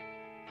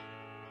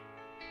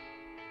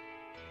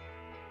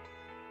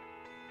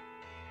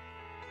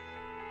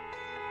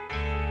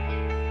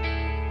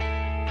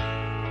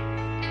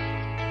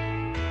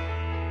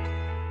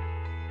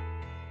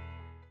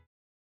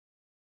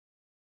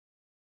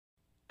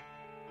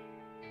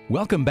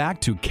 Welcome back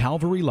to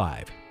Calvary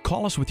Live.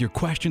 Call us with your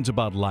questions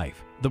about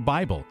life, the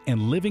Bible,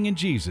 and living in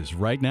Jesus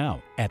right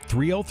now at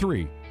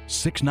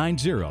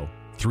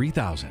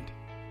 303-690-3000.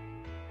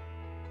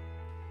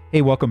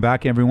 Hey, welcome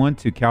back, everyone,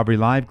 to Calvary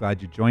Live.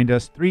 Glad you joined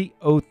us.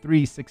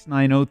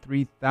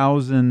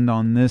 303-690-3000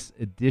 on this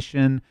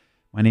edition.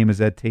 My name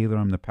is Ed Taylor.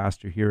 I'm the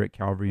pastor here at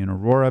Calvary in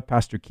Aurora.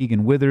 Pastor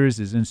Keegan Withers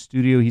is in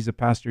studio. He's a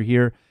pastor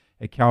here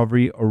at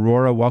Calvary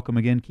Aurora. Welcome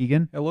again,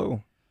 Keegan.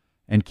 Hello.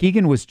 And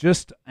Keegan was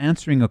just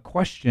answering a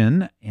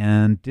question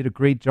and did a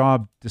great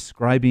job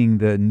describing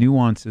the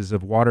nuances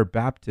of water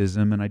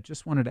baptism. And I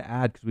just wanted to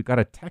add, because we've got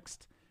a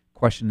text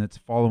question that's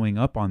following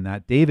up on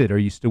that. David, are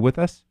you still with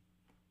us?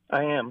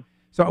 I am.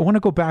 So I want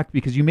to go back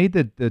because you made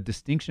the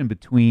distinction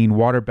between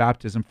water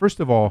baptism. First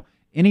of all,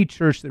 any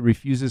church that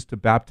refuses to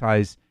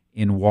baptize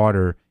in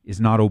water is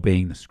not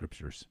obeying the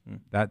Scriptures.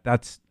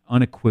 That's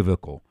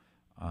unequivocal.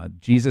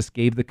 Jesus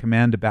gave the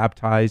command to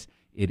baptize.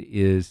 It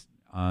is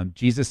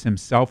Jesus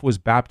himself was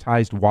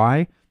baptized.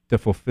 Why? to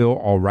fulfill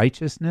all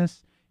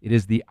righteousness. It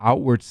is the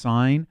outward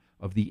sign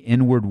of the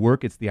inward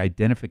work. It's the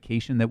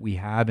identification that we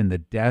have in the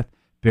death,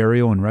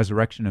 burial, and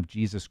resurrection of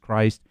Jesus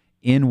Christ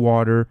in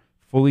water,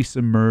 fully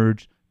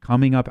submerged,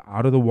 coming up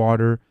out of the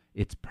water.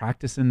 It's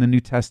practiced in the New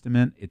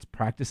Testament. It's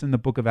practiced in the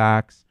book of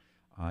Acts.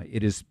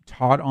 It is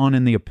taught on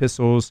in the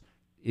epistles.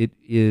 It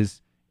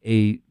is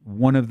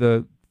one of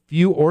the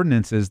few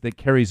ordinances that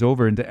carries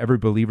over into every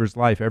believer's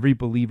life. Every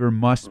believer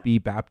must be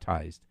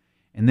baptized.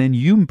 And then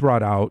you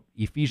brought out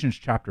Ephesians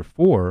chapter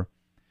 4,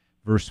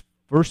 verse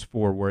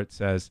 4, where it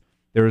says,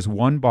 there is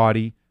one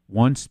body,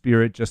 one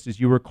Spirit, just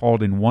as you were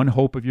called in one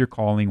hope of your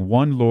calling,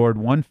 one Lord,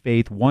 one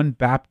faith, one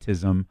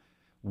baptism,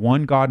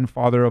 one God and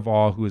Father of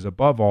all, who is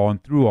above all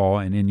and through all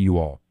and in you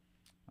all.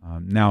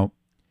 Now,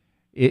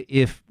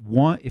 if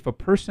a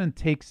person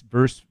takes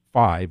verse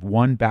 5,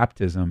 one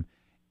baptism,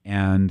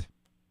 and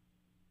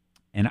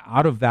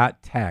out of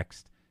that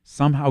text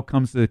somehow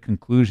comes to the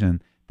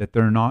conclusion that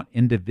they're not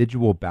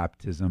individual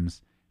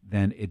baptisms,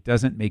 then it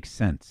doesn't make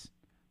sense.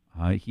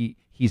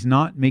 He's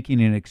not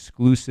making an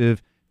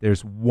exclusive,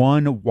 there's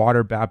one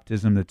water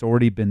baptism that's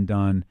already been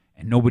done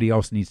and nobody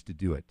else needs to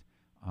do it.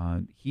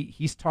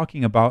 He's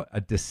talking about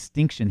a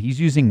distinction. He's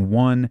using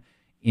one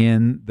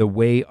in the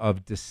way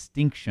of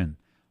distinction,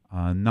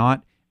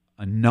 not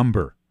a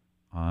number,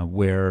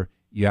 where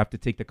you have to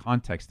take the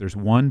context. There's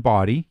one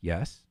body,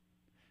 yes.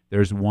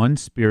 There's one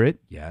Spirit,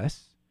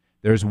 yes.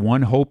 There's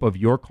one hope of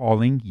your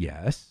calling,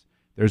 yes.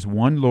 There's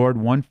one Lord,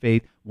 one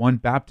faith, one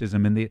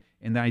baptism. And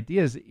the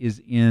idea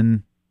is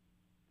in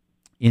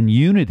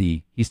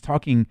unity. He's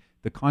talking,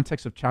 the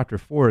context of chapter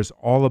 4 is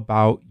all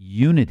about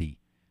unity.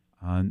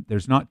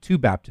 There's not two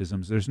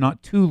baptisms. There's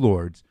not two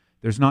Lords.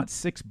 There's not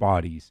six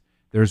bodies.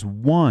 There's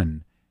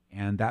one.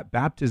 And that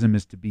baptism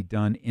is to be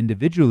done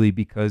individually,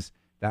 because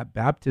that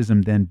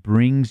baptism then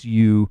brings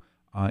you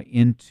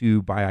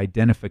into, by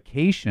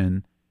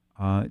identification,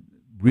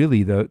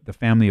 really the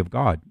family of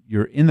God.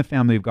 You're in the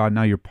family of God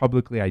now. You're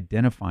publicly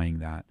identifying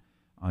that.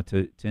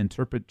 To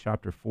interpret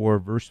chapter 4,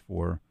 verse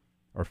 4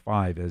 or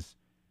 5 as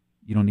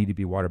you don't need to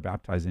be water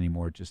baptized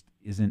anymore, it just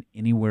isn't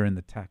anywhere in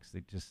the text.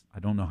 I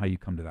don't know how you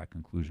come to that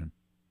conclusion.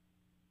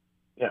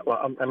 Yeah, well,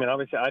 I mean,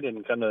 obviously, I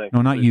didn't come to that.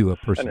 No, not you, a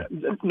person.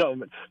 No,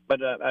 but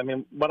I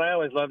mean, what I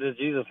always loved is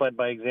Jesus led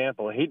by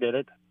example. He did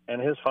it,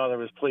 and his Father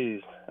was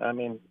pleased. I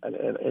mean,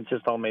 it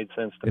just all made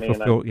sense to me.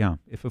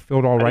 It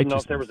fulfilled all righteousness. I didn't know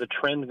if there was a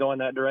trend going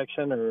that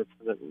direction, or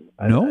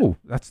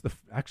that's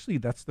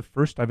the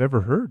first I've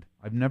ever heard.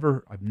 I've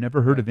never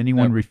heard of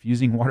anyone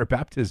refusing water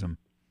baptism.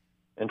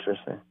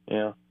 Interesting.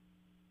 Yeah,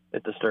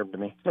 it disturbed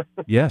me.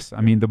 Yes,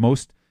 I mean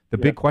the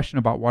big question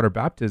about water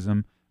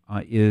baptism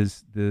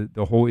is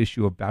the whole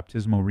issue of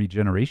baptismal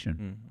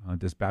regeneration.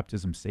 Does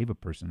baptism save a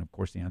person? Of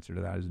course, the answer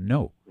to that is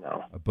no.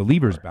 No. A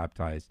believer's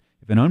baptized.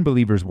 If an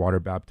unbeliever's water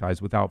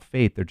baptized without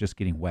faith, they're just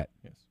getting wet.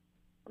 Yes.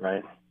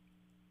 Right.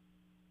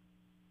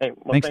 Hey,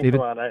 well, thanks David.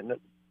 A lot.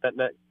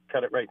 That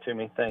cut it right to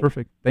me. Thanks.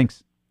 Perfect.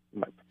 Thanks.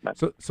 Bye.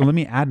 So let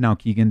me add now,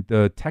 Keegan,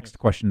 the text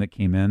question that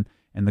came in,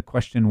 and the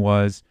question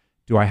was,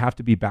 do I have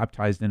to be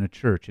baptized in a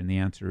church? And the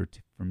answer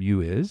from you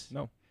is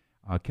no.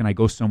 Can I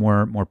go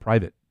somewhere more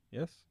private?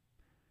 Yes.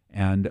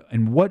 And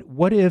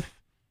what if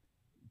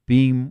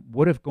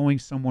going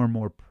somewhere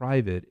more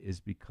private is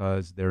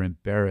because they're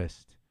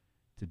embarrassed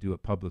to do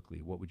it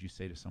publicly? What would you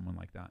say to someone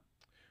like that?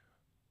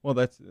 Well,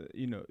 that's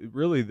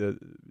really the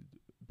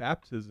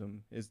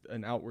baptism is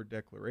an outward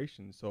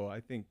declaration. So I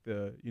think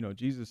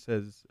Jesus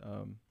says,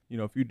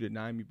 if you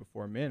deny me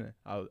before men,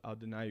 I'll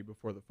deny you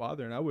before the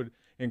Father. And I would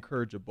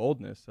encourage a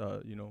boldness.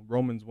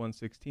 Romans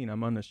 1:16,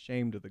 I'm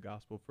unashamed of the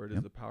gospel, for it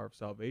is the power of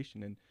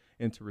salvation,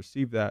 and to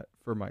receive that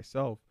for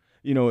myself.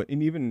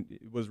 And even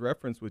it was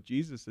referenced with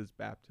Jesus's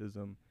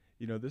baptism.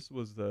 This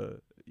was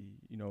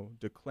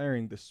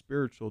declaring the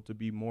spiritual to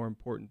be more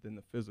important than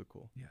the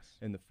physical. Yes.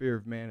 And the fear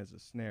of man is a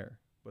snare,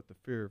 but the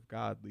fear of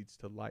God leads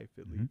to life.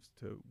 It leads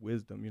to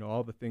wisdom.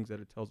 All the things that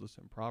it tells us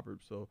in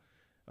Proverbs. So,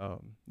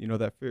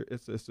 that fear,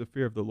 it's the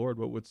fear of the Lord.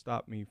 What would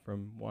stop me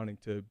from wanting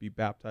to be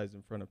baptized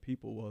in front of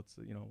people? Well, it's,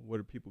 what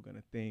are people going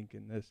to think?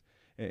 And this,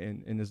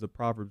 and as the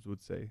Proverbs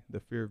would say, the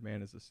fear of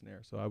man is a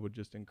snare. So I would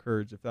just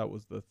encourage, if that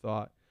was the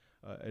thought,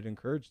 I'd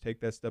encourage, take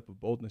that step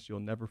of boldness. You'll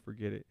never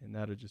forget it, and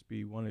that'll just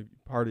be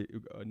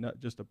not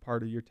just a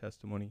part of your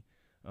testimony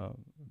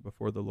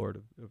before the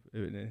Lord of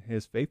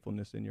His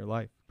faithfulness in your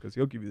life, because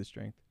He'll give you the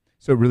strength.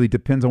 So it really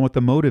depends on what the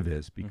motive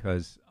is,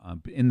 because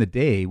in the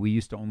day we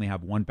used to only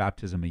have one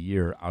baptism a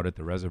year out at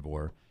the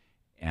reservoir,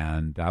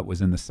 and that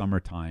was in the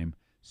summertime.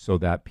 So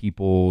that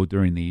people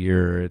during the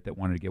year that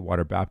wanted to get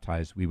water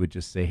baptized, we would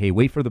just say, "Hey,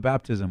 wait for the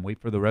baptism, wait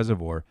for the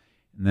reservoir,"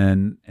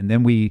 and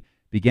then we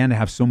began to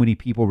have so many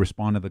people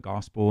respond to the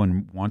gospel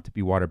and want to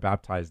be water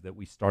baptized that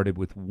we started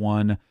with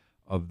one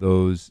of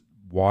those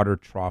water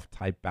trough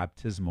type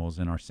baptismals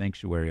in our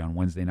sanctuary on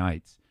Wednesday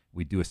nights.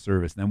 We do a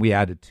service. Then we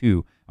added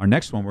 2. Our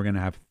next one, we're going to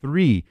have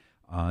 3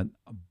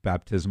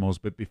 baptismals.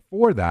 But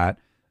before that,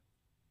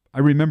 I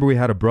remember we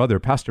had a brother,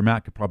 Pastor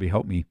Matt could probably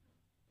help me,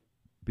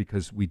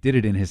 because we did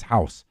it in his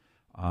house.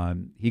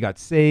 He got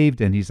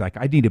saved, and he's like,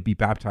 I need to be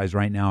baptized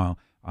right now.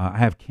 I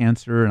have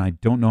cancer and I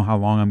don't know how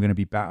long I'm going to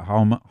be back, how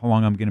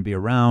long I'm going to be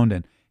around.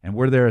 And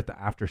we're there at the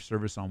after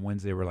service on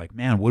Wednesday. We're like,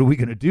 man, what are we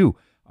going to do?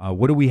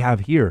 What do we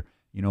have here?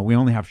 We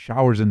only have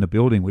showers in the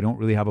building. We don't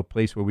really have a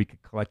place where we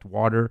could collect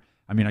water.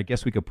 I mean, I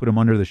guess we could put them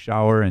under the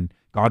shower and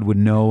God would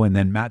know. And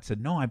then Matt said,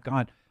 no, I've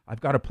got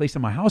a place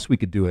in my house we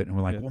could do it. And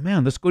we're like, well,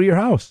 man, let's go to your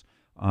house.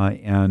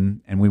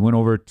 And we went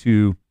over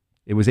to,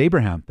 it was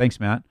Abraham. Thanks,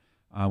 Matt.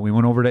 We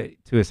went over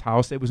to his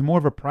house. It was more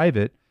of a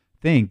private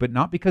thing, but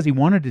not because he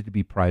wanted it to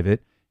be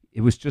private. It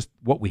was just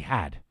what we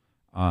had.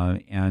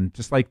 And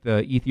just like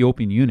the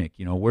Ethiopian eunuch,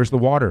 where's the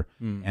water?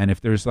 And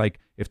if there's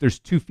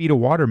 2 feet of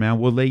water, man,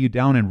 we'll lay you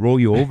down and roll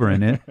you over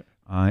in it.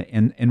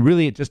 And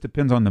really it just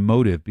depends on the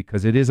motive,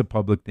 because it is a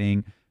public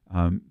thing.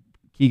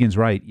 Keegan's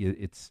right.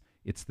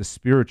 It's the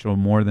spiritual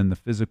more than the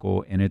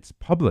physical, and it's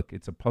public.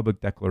 It's a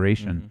public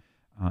declaration.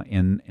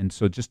 And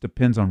so it just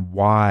depends on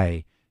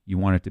why you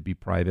want it to be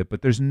private.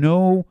 But there's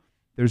no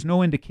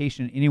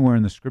indication anywhere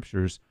in the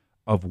scriptures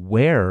of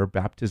where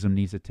baptism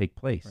needs to take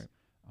place.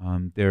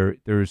 Right.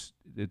 There's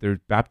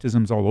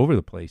baptisms all over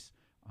the place,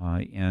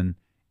 and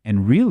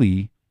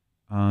really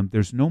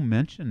there's no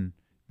mention.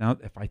 Now,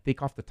 if I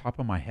think off the top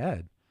of my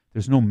head,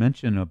 there's no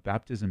mention of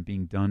baptism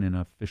being done in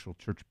an official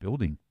church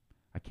building.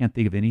 I can't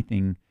think of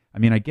anything. I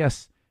mean, I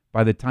guess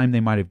by the time they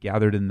might have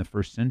gathered in the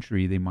first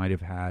century, they might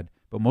have had,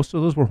 but most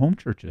of those were home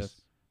churches.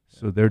 Yes.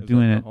 So they're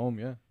doing it home,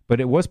 yeah. But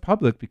it was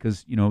public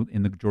because,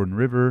 in the Jordan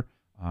River,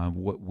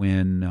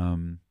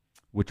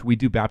 which we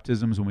do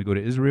baptisms when we go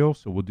to Israel,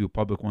 so we'll do a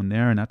public one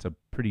there, and that's a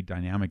pretty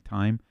dynamic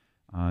time.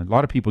 A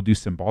lot of people do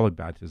symbolic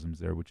baptisms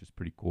there, which is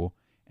pretty cool.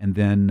 And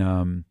then,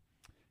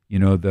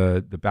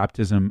 the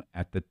baptism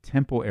at the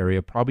temple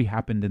area probably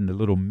happened in the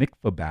little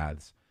mikvah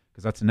baths,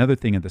 because that's another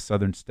thing at the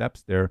southern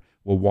steps there.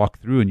 We'll walk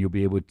through and you'll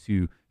be able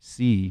to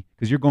see,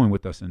 because you're going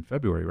with us in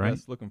February, right?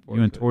 Yes, looking forward to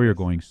it. You and Tori are yes.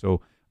 going,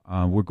 so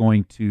we're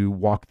going to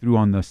walk through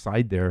on the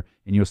side there,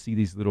 and you'll see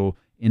these little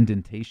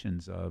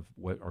indentations of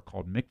what are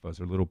called mikvahs,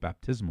 or little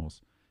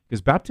baptismals.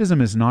 Because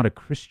baptism is not a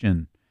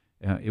Christian,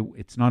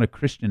 it's not a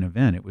Christian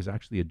event. It was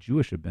actually a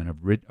Jewish event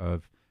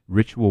of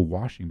ritual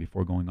washing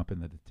before going up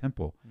into the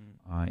temple.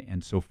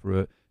 And so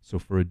for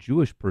a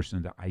Jewish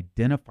person to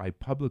identify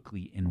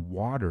publicly in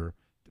water,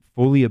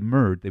 fully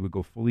immersed, they would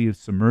go fully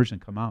submerged and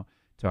come out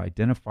to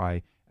identify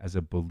as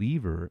a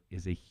believer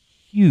is a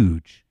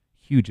huge,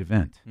 huge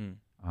event.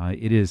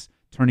 It is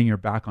turning your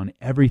back on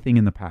everything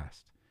in the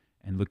past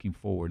and looking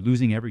forward,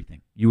 losing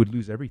everything. You would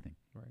lose everything.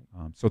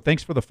 Right. So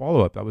thanks for the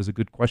follow-up. That was a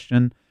good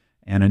question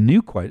and a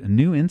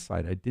new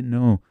insight. I didn't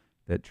know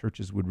that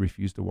churches would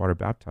refuse to water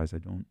baptize. I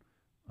don't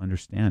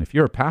understand. If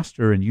you're a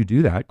pastor and you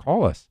do that,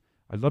 call us.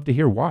 I'd love to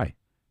hear why,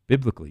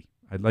 biblically.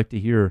 I'd like to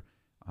hear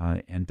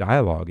and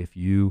dialogue if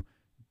you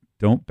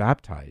don't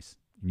baptize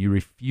and you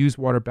refuse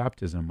water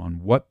baptism,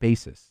 on what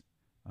basis?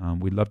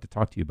 We'd love to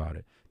talk to you about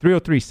it.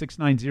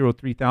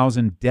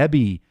 303-690-3000.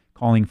 Debbie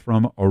calling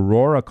from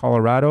Aurora,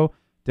 Colorado.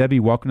 Debbie,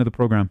 welcome to the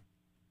program.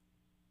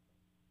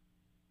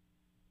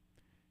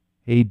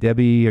 Hey,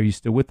 Debbie, are you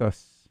still with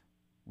us?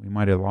 We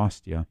might have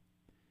lost you.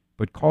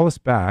 But call us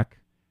back.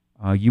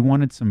 You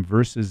wanted some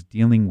verses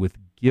dealing with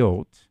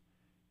guilt,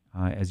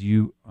 as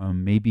you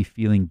may be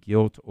feeling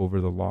guilt over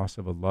the loss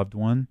of a loved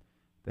one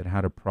that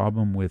had a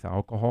problem with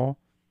alcohol.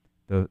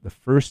 The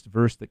first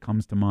verse that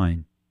comes to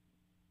mind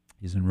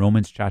is in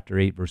Romans chapter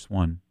 8, verse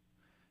 1.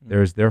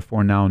 There is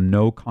therefore now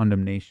no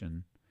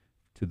condemnation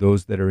to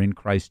those that are in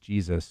Christ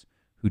Jesus,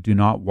 who do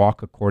not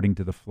walk according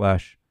to the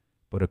flesh,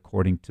 but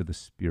according to the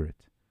Spirit.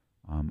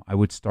 I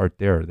would start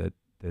there, that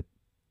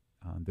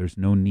there's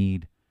no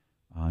need,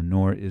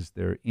 nor is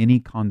there any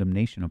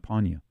condemnation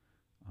upon you.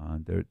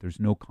 There's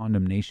no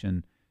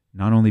condemnation,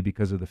 not only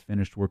because of the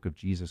finished work of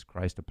Jesus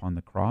Christ upon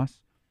the cross,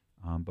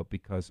 but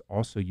because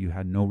also you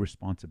had no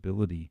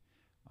responsibility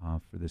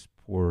for this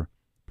poor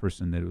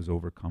person that was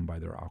overcome by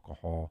their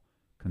alcohol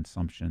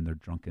consumption, their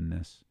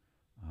drunkenness,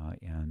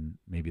 and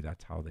maybe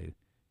that's how they.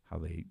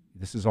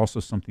 This is also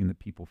something that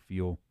people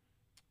feel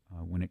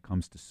when it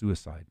comes to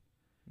suicide.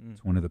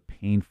 It's one of the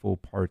painful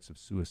parts of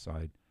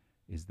suicide,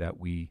 is that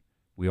we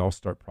all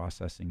start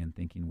processing and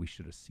thinking we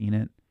should have seen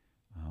it.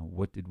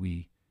 What did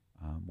we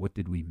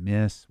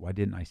miss? Why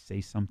didn't I say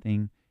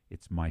something?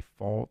 It's my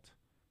fault,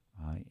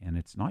 and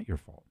it's not your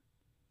fault.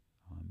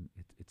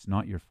 It's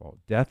not your fault.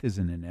 Death is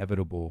an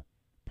inevitable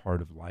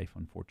part of life,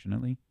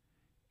 unfortunately,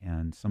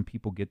 and some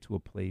people get to a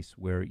place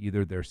where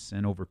either their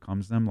sin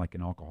overcomes them, like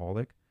an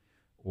alcoholic,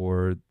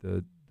 or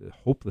the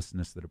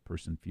hopelessness that a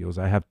person feels.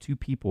 I have 2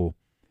 people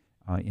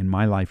in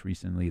my life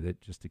recently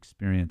that just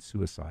experienced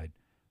suicide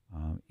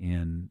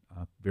in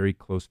a very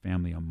close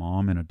family, a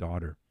mom and a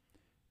daughter.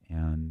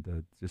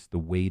 And just the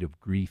weight of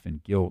grief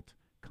and guilt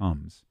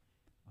comes.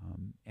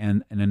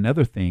 And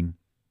another thing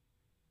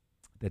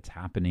that's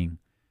happening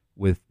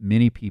with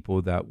many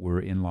people that were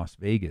in Las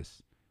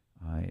Vegas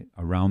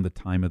around the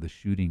time of the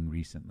shooting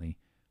recently.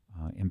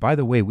 And by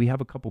the way, we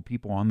have a couple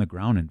people on the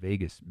ground in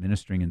Vegas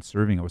ministering and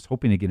serving. I was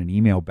hoping to get an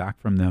email back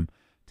from them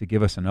to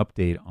give us an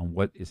update on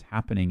what is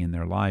happening in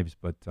their lives,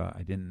 but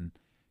I didn't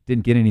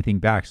get anything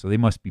back. So they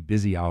must be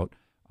busy out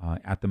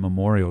at the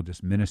memorial,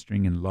 just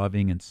ministering and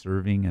loving and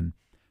serving and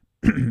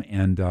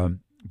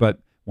but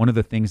one of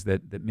the things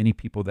that many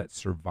people that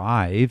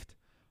survived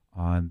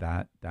on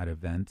that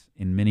event,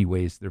 in many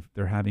ways,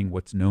 they're having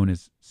what's known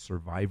as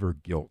survivor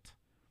guilt,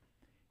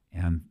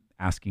 and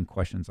asking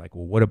questions like,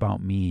 well, what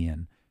about me,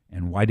 and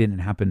why didn't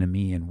it happen to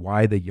me, and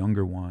why the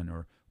younger one,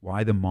 or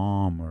why the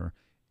mom,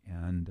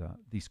 and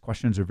these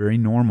questions are very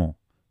normal.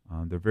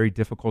 They're very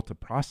difficult to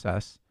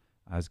process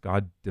as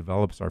God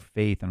develops our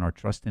faith and our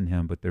trust in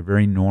Him, but they're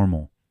very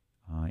normal.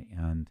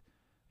 And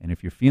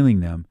if you're feeling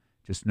them,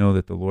 just know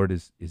that the Lord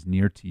is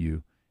near to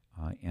you,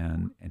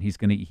 and He's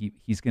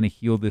gonna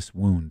heal this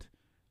wound,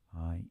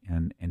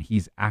 and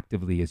He's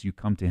actively, as you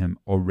come to Him,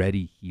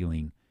 already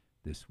healing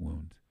this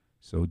wound.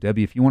 So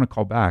Debbie, if you want to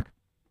call back,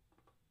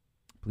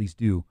 please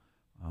do.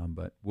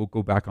 But we'll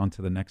go back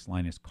onto the next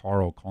line. Is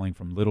Carl calling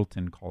from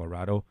Littleton,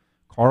 Colorado.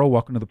 Carl,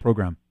 welcome to the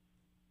program.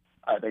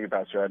 Thank you,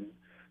 Pastor Ed.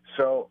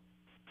 So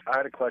I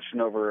had a question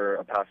over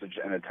a passage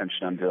and a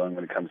tension I'm dealing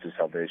when it comes to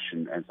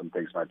salvation and some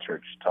things my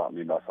church taught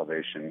me about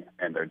salvation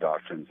and their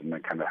doctrines and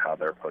then kind of how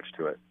their approach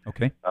to it.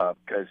 Okay.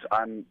 Because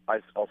I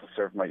also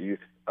serve my youth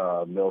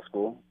middle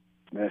school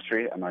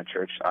ministry at my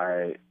church.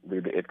 I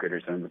lead the 8th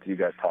graders, and with you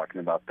guys talking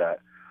about that,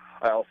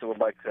 I also would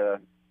like to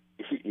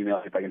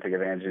email if I can take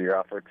advantage of your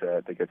offer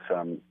to get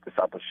the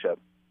discipleship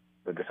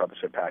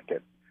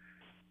packet.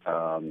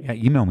 Yeah,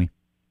 email me.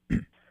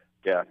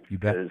 Yeah, you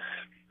bet.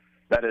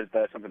 That is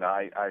something that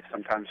I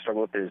sometimes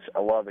struggle with. Is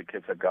a lot of the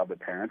kids have godly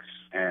parents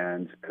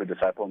and who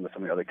disciple them, but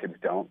some of the other kids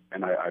don't.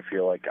 And I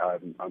feel like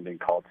I'm being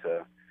called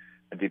to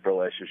a deeper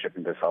relationship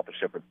and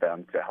discipleship with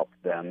them to help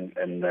them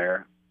in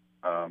their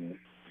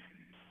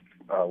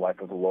life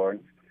with the Lord.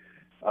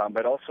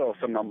 But also,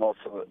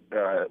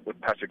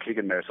 with Pastor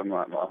Keegan there, something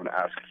I'm going to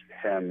ask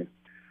him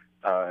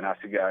and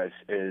ask you guys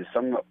is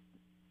something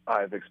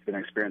I've been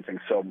experiencing.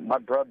 So my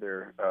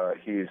brother,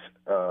 he's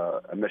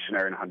a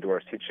missionary in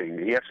Honduras teaching.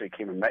 He actually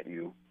came and met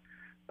you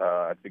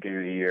at the beginning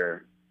of the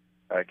year.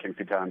 Came a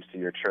few times to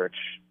your church.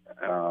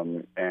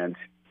 And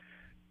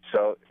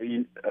so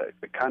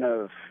kind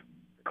of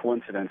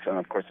coincidence, and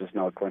of course there's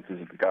no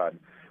coincidence with God,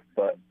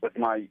 but with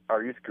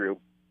our youth group,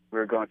 we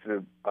were going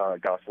through the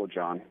Gospel of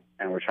John,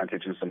 and we're trying to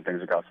teach them some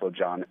things of the Gospel of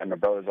John. And my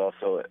brother's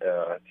also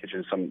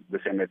teaching the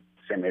same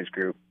age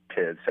group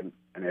kids, 7th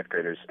and 8th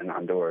graders in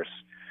Honduras.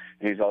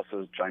 And he's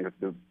also trying to go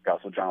through the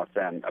Gospel of John with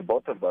them. And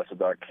both of us,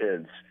 with our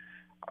kids,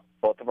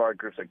 both of our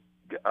groups,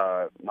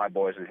 my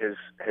boys and his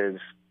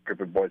group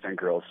of boys and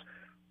girls,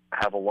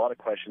 have a lot of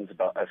questions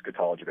about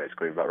eschatology,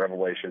 basically, about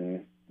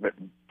Revelation, Book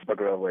of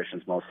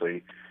Revelations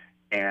mostly.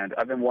 And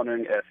I've been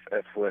wondering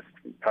if with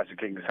Pastor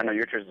King, because I know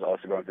your church is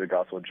also going through the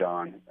Gospel of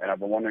John, and I've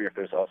been wondering if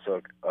there's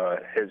also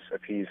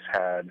if he's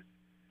had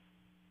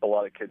a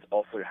lot of kids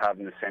also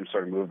having the same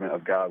sort of movement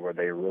of God where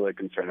they're really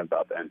concerned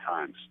about the end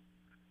times.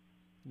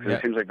 Because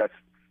it seems like that's...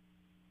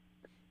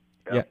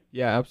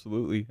 Yeah,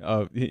 absolutely.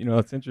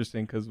 It's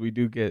interesting because we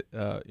do get,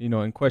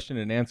 in question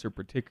and answer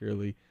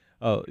particularly,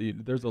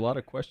 there's a lot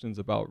of questions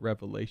about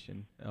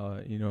Revelation,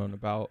 and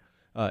about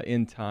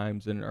end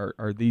times, and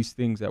are these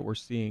things that we're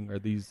seeing, are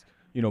these,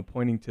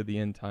 pointing to the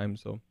end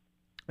times? So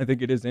I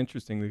think it is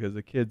interesting because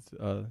the kids,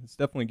 it's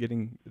definitely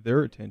getting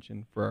their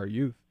attention for our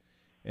youth.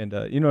 And,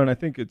 and I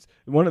think it's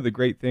one of the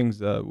great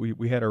things,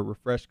 we had our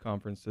Refresh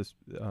conference this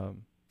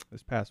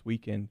past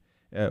weekend.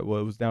 It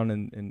was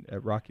down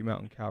at Rocky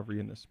Mountain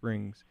Calvary in the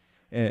Springs.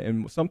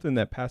 And something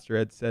that Pastor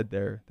Ed said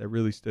there that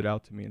really stood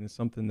out to me, and it's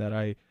something that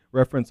I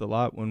reference a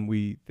lot when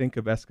we think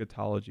of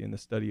eschatology and the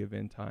study of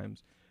end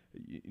times.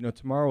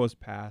 Tomorrow is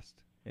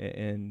past,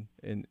 yesterday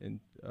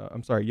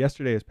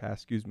is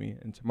past,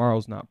 and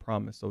tomorrow's not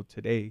promised. So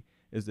today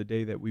is the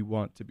day that we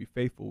want to be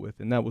faithful with.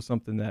 And that was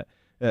something that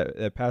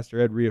Pastor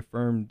Ed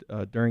reaffirmed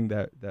during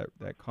that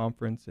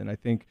conference. And I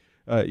think,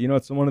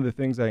 it's one of the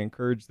things I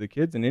encourage the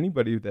kids and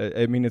anybody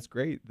it's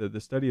great.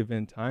 The study of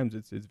end times,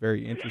 it's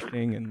very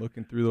interesting, and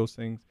looking through those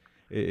things.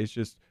 It's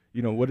just,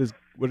 what is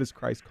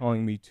Christ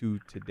calling me to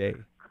today?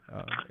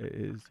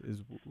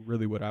 Is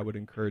really what I would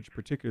encourage,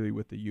 particularly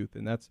with the youth.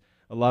 And that's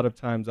a lot of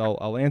times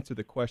I'll answer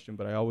the question,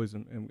 but I always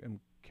am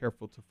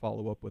careful to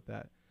follow up with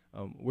that.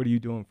 What are you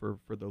doing for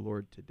the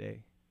Lord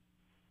today?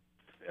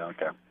 Yeah,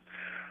 okay.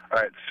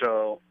 All right,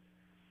 so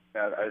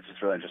it's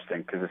just really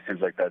interesting because it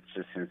seems like that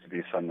just seems to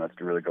be something that's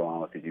really going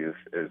on with the youth.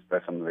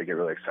 That's something they get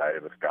really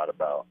excited with God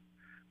about.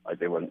 Like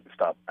they wouldn't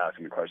stop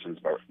asking me questions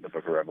about the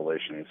Book of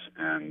Revelations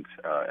and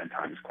end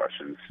times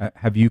questions.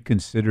 Have you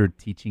considered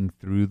teaching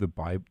through the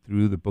Bible,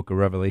 through the Book of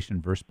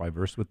Revelation, verse by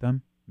verse with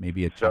them?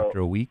 Maybe a chapter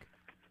a week.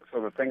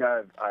 So the thing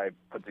I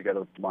put together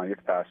with my youth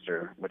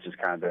pastor, which has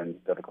kind of been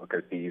difficult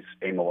because he's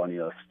a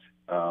millennialist,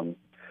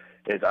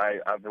 is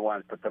I've been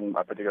wanting to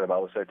I put together a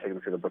Bible study, taking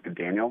them through the Book of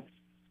Daniel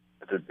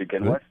to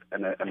begin with,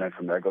 and then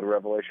from there go to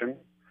Revelation.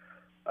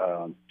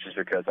 Just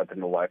because I think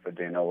the life of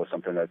Daniel was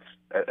something it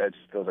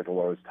just feels like the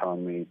Lord was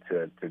telling me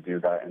to do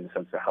that, in the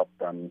sense to help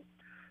them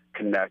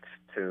connect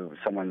to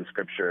someone in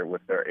Scripture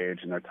with their age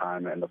and their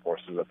time and the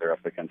forces that they're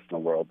up against in the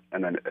world,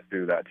 and then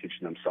through that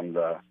teaching them some of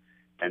the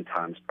end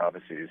times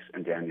prophecies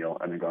in Daniel,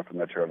 and then going from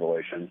there to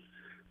Revelation.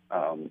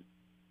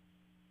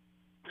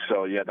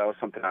 So yeah, that was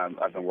something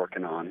I've been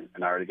working on,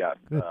 and I already got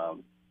the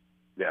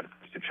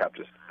first 2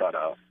 chapters thought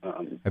out.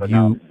 But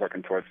now I'm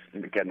working towards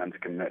getting them to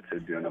commit to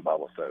doing a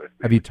Bible study.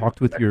 Have you talked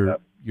with your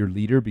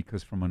leader?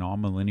 Because from an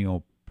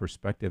all-millennial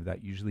perspective,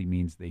 that usually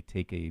means they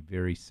take a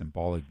very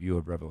symbolic view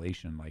of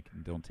Revelation, like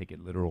don't take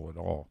it literal at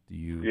all.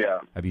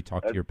 Have you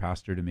talked to your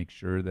pastor to make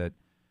sure that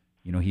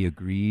he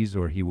agrees,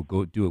 or he will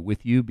go do it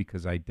with you?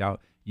 Because I doubt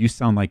you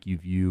sound like you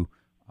view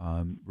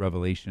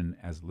Revelation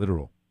as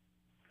literal.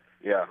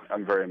 Yeah,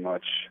 I'm very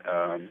much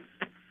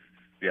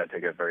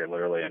take it very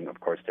literally, and of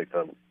course take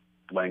the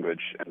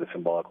language and the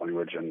symbolic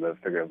language and the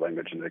figurative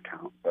language into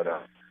account. But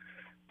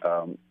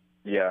I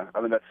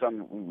mean, that's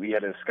we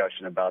had a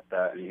discussion about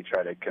that, and he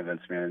tried to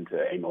convince me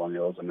into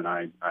amillennialism, and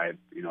I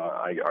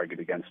argued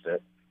against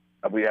it.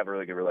 We have a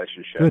really good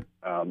relationship. Good.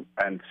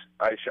 And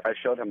I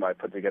showed him, I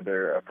put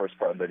together a first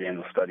part of the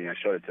Daniel study, and I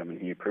showed it to him,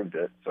 and he approved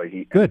it. So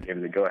he gave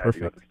me the go-ahead to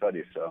go to the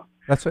study. So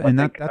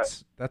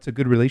that's a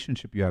good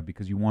relationship you have,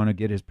 because you want to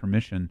get his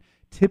permission.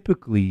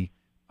 Typically,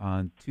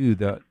 too,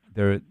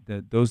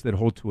 those that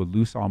hold to a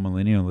loose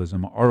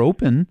all-millennialism are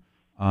open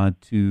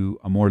to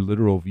a more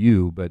literal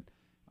view, but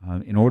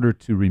in order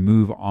to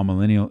remove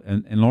all-millennial,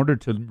 in order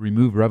to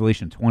remove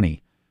Revelation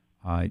 20,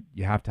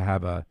 you have to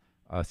have a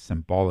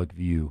symbolic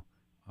view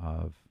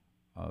of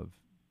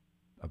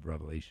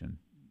Revelation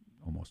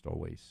almost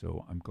always.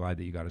 So I'm glad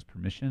that you got his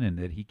permission and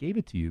that he gave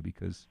it to you,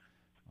 because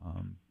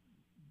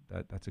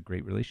that's a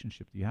great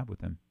relationship that you have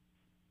with him.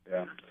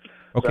 Yeah.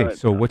 Okay,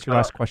 so what's your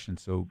last question?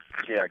 So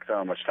yeah, because I don't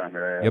have much time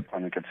here. Yep.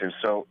 I'm get to.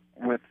 So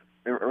with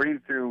reading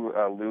through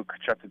Luke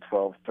chapter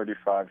 12,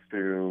 35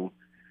 through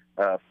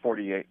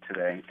 48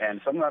 today,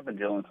 and something I've been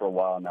dealing with for a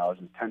while now is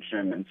this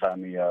tension inside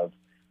me of,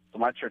 so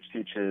my church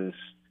teaches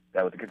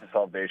that with the gift of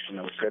salvation,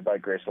 that we're saved by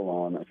grace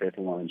alone and faith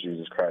alone in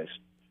Jesus Christ.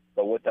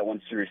 But with that,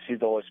 once you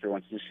receive the Holy Spirit,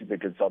 once you receive the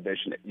gift of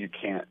salvation, you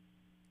can't,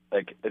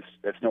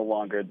 it's no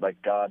longer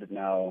like God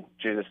now,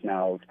 Jesus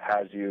now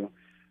has you.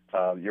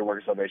 Your work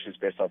of salvation is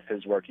based off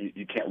His work.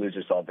 You can't lose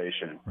your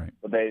salvation. Right.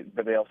 But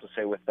they also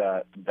say with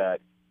that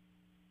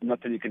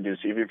nothing you can do.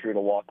 So even if you were to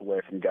walk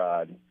away from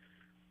God,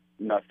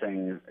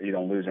 nothing, you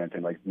don't lose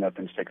anything. Like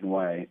nothing's taken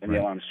away. And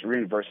then when I'm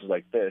reading verses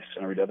like this,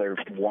 and I read other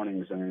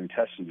warnings in the New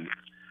Testament,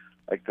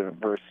 like the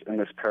verse in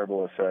this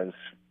parable, it says,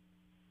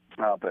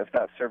 "But if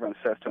that servant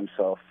says to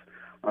himself,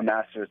 'My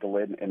master is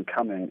delayed in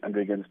coming,' and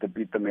begins to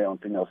beat the male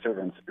and female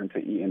servants, and to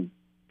eat and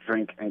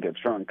drink and get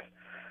drunk,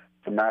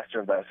 the master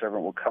of that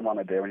servant will come on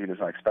a day when he does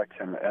not expect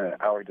him, and an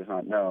hour he does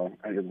not know,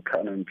 and he will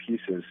cut him in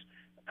pieces,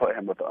 put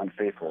him with the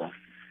unfaithful."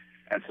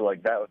 And so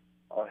like that,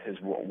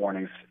 his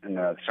warnings in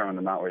the Sermon on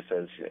the Mount, where he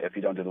says, "If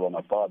you don't do the will of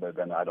my Father,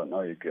 then I don't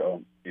know you. Get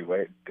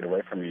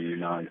away from me, you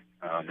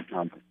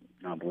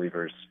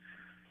non-believers,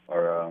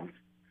 or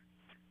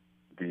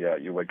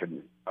you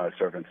wicked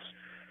servants."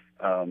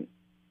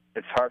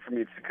 It's hard for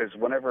me because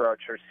whenever our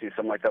church sees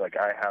something like that, like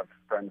I have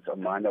friends of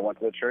mine that went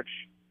to the church,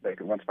 they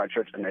went to my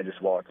church, and they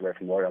just walked away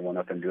from the Lord. I want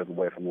nothing to do with the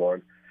way from the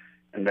Lord.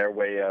 And their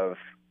way of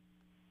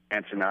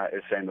answering that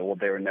is saying that, well,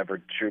 they were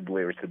never true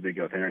believers to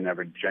begin with. They were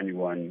never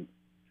genuine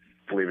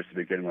believers to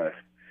begin with.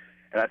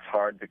 And that's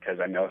hard because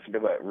I know some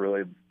people that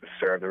really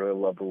serve, they really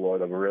love the Lord,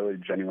 that were really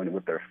genuine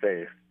with their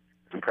faith.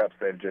 And perhaps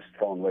they've just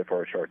fallen away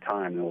for a short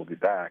time and will be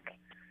back.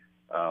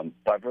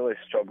 But I've really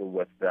struggled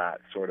with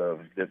that sort of,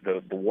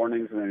 the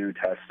warnings in the New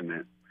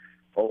Testament,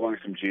 all the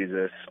warnings from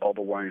Jesus, all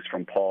the warnings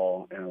from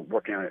Paul,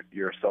 working on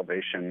your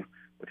salvation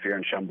with fear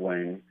and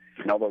trembling,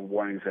 and all the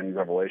warnings in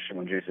Revelation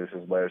when Jesus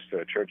is letters to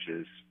the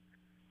churches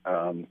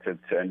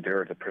to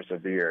endure, to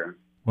persevere.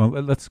 Well,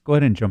 let's go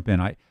ahead and jump in.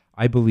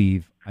 I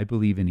believe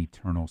in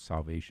eternal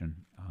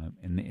salvation,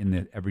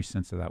 in every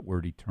sense of that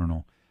word,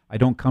 eternal. I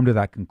don't come to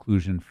that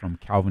conclusion from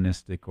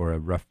Calvinistic or a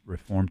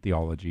Reformed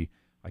theology.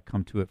 I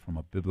come to it from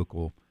a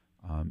biblical,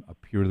 a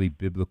purely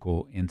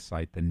biblical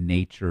insight, the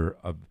nature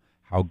of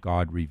how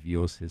God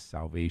reveals His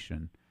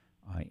salvation,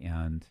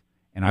 and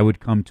I would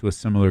come to a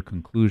similar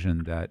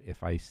conclusion that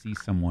if I see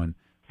someone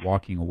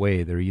walking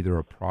away, they're either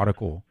a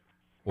prodigal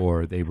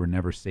or they were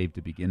never saved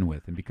to begin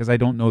with. And because I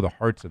don't know the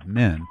hearts of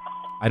men,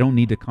 I don't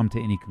need to come to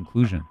any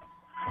conclusion.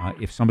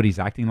 If somebody's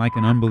acting like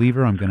an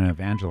unbeliever, I'm going to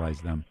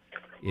evangelize them.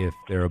 If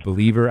they're a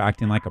believer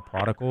acting like a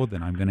prodigal,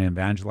 then I'm going to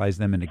evangelize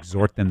them and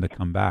exhort them to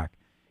come back.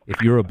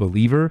 If you're a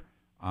believer,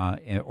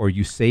 or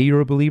you say you're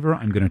a believer,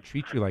 I'm going to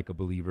treat you like a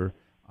believer.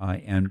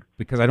 And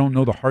because I don't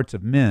know the hearts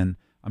of men,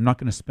 I'm not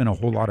going to spend a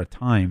whole lot of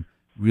time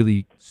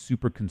really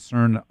super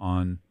concerned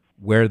on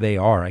where they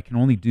are. I can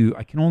only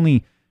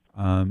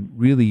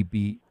really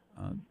be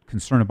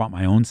concerned about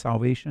my own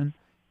salvation.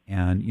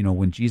 And,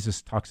 when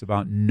Jesus talks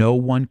about no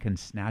one can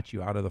snatch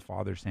you out of the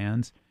Father's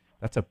hands,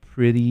 that's a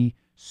pretty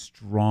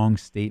strong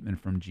statement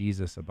from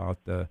Jesus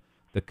about the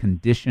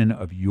condition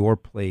of your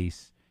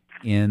place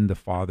in the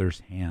Father's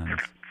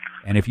hands.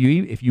 And if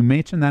you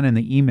mention that in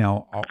the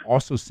email, I'll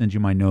also send you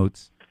my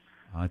notes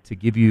to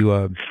give you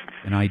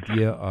an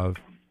idea of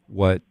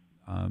what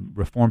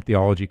Reformed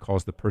theology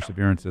calls the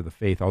perseverance of the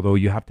faith, although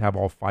you have to have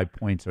all 5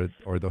 points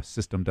or the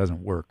system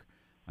doesn't work.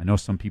 I know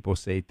some people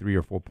say 3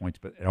 or 4 points,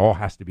 but it all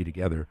has to be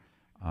together.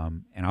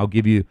 And I'll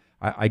give you,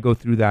 I go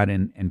through that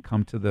and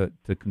come to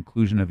the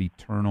conclusion of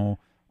eternal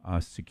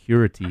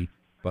security,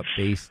 but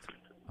based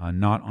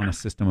not on a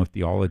system of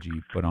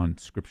theology, but on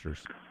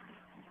scriptures.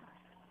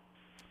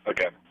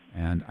 Okay.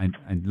 And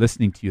I'm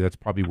listening to you. That's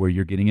probably where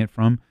you're getting it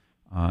from,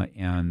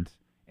 and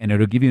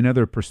it'll give you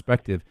another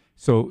perspective.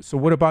 So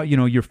what about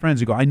your friends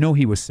who go, I know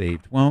he was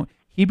saved? Well,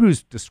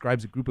 Hebrews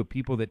describes a group of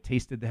people that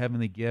tasted the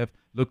heavenly gift,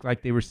 looked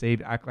like they were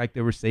saved, act like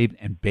they were saved,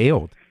 and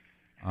bailed.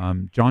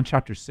 John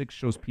chapter 6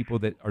 shows people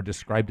that are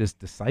described as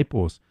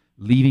disciples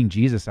leaving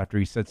Jesus after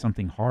he said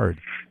something hard,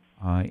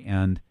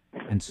 and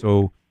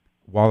so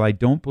while I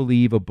don't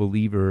believe a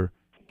believer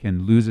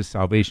can lose his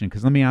salvation,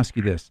 because let me ask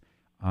you this.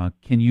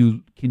 Can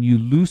you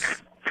lose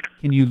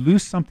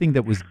something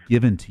that was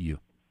given to you?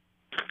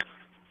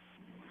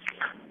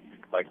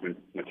 Like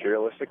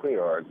materialistically,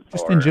 or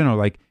just in general?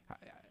 Like,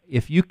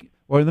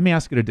 or let me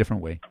ask it a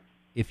different way.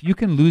 If you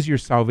can lose your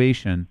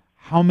salvation,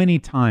 how many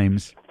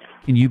times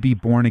can you be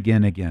born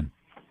again?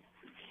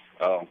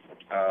 Oh,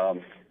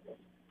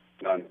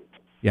 none.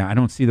 Yeah, I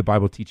don't see the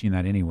Bible teaching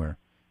that anywhere.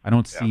 I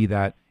don't see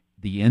that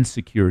the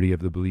insecurity of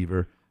the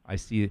believer. I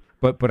see it,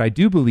 but I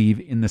do believe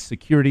in the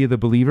security of the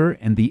believer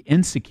and the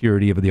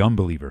insecurity of the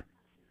unbeliever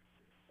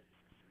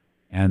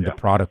and the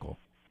prodigal.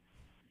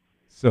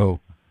 So,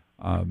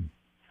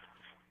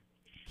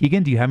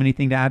 Keegan, do you have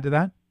anything to add to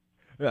that?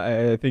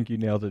 I think you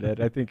nailed it, Ed.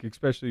 I think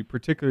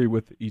particularly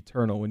with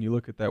eternal, when you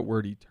look at that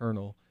word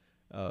eternal,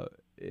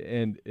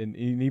 and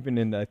even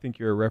in, I think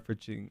you're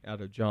referencing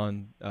out of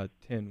John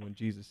 10 when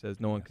Jesus says,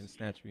 "No one can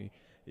snatch me,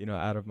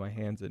 out of my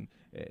hands," and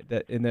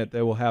that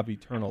they will have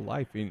eternal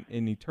life.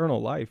 In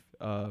eternal life,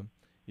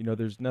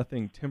 there's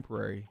nothing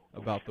temporary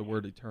about the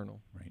word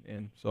eternal, right?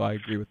 And so I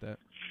agree with that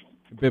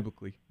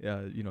biblically.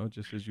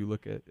 Just as you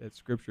look at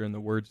Scripture and the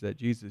words that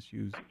Jesus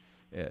used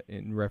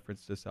in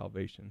reference to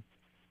salvation.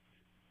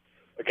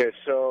 Okay,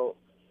 so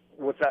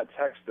with that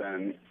text,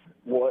 then,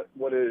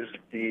 what is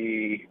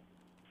the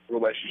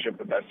relationship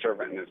with that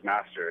servant and his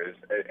master,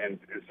 and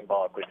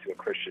symbolically to a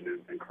Christian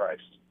in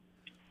Christ?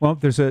 Well,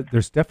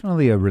 there's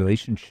definitely a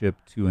relationship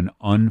to an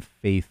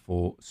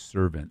unfaithful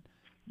servant.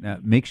 Now,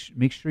 make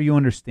sure you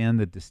understand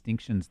the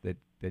distinctions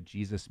that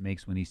Jesus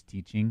makes when he's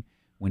teaching,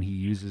 when he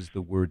uses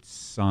the word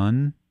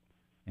son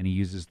and he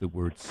uses the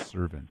word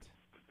servant.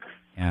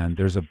 And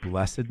there's a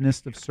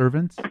blessedness of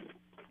servants,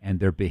 and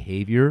their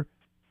behavior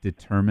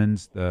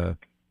determines the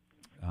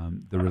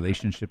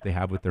relationship they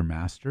have with their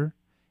master.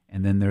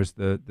 And then there's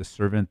the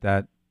servant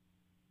that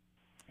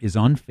is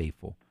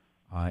unfaithful,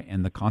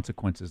 and the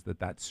consequences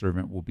that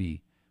servant will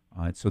be.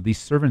 So these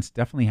servants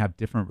definitely have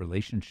different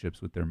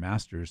relationships with their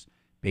masters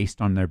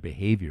based on their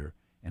behavior.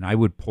 And I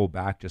would pull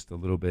back just a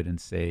little bit and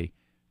say,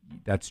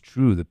 that's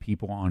true. The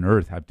people on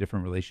earth have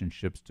different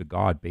relationships to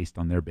God based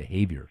on their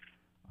behavior,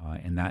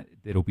 and that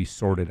it'll be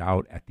sorted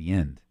out at the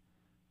end.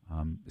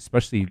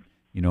 Especially,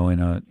 in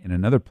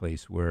another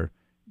place where,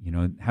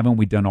 haven't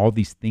we done all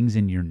these things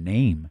in your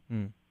name?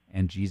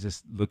 And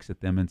Jesus looks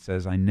at them and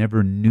says, I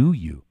never knew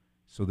you.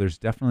 So there's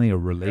definitely a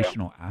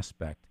relational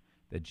aspect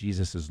that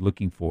Jesus is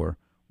looking for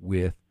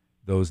with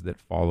those that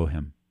follow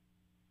him.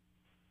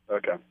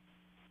 Okay.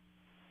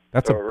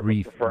 That's a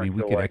brief. I mean,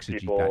 we could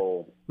exegete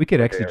that. We could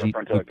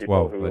exegete Luke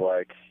 12.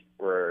 Who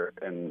were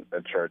in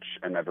a church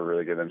and never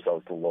really gave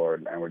themselves to the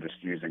Lord, and were just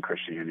using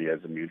Christianity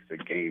as a means to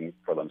gain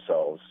for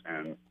themselves.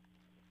 And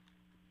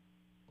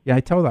yeah,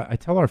 I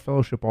tell our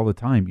fellowship all the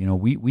time.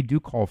 We do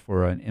call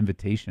for an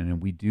invitation,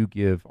 and we do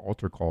give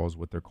altar calls,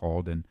 what they're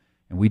called, and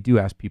we do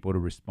ask people to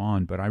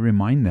respond. But I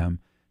remind them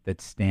that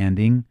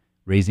standing,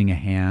 raising a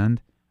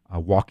hand,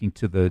 walking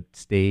to the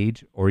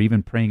stage, or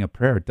even praying a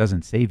prayer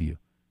doesn't save you.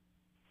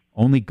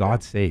 Only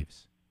God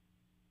saves.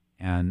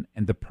 And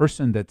the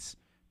person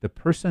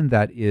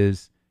that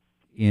is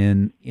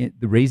in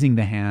the raising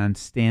the hand,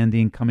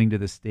 standing, coming to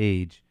the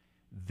stage,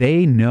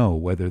 they know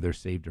whether they're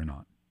saved or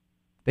not.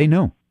 They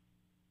know.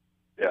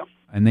 Yeah.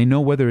 And they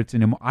know whether it's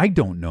in him. I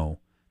don't know.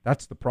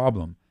 That's the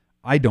problem.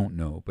 I don't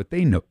know, but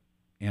they know.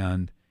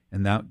 And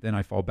that then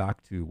I fall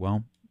back to,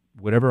 well,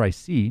 whatever I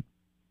see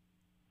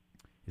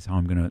is how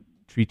I'm going to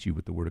treat you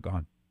with the Word of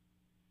God.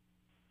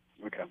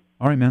 Okay.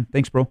 All right, man.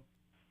 Thanks, bro.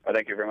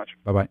 Thank you very much.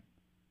 Bye-bye.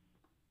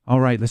 All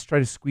right, let's try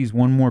to squeeze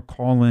one more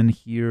call in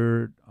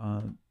here.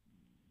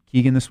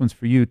 Keegan, this one's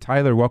for you.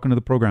 Tyler, welcome to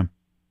the program.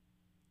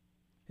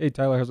 Hey,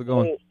 Tyler, how's it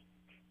going?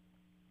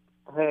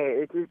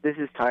 Hey, this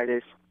is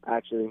Titus,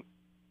 actually.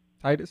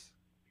 Titus?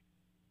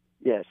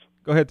 Yes.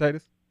 Go ahead,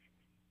 Titus.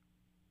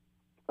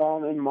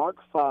 In Mark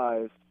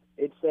 5,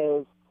 it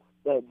says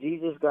that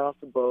Jesus got off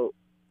the boat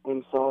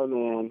and saw a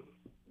man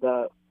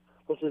that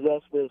was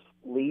possessed with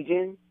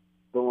legion,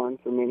 the one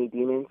for many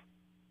demons.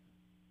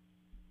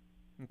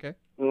 Okay.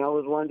 And I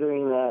was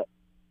wondering that,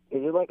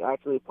 is it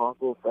actually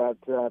possible for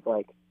to have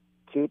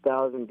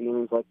 2,000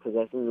 demons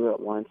possessing you at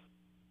once?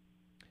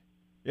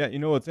 Yeah,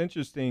 what's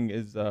interesting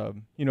is,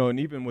 and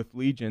even with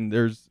legion,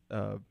 there's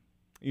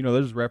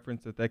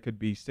reference that could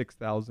be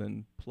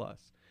 6,000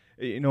 plus.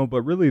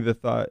 But really the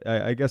thought,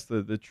 I guess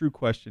the true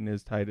question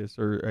is, Titus,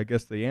 or I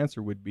guess the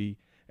answer would be,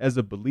 as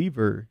a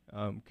believer,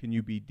 can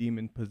you be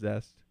demon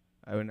possessed?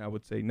 I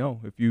would say no.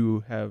 If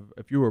you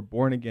were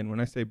born again, when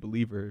I say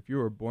believer, if you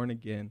were born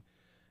again,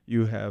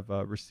 you have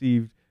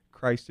received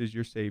Christ as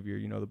your Savior.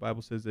 The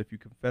Bible says if you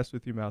confess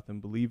with your mouth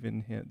and believe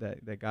in Him,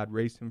 that God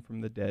raised Him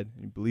from the dead,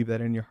 and you believe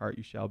that in your heart,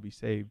 you shall be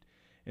saved.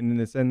 And then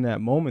it's in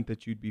that moment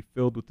that you'd be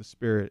filled with the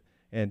Spirit.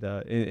 And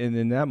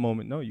in that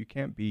moment, no, you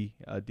can't be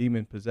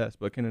demon possessed.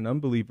 But can an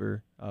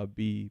unbeliever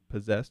be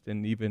possessed,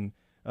 and even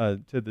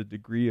to the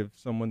degree of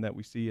someone that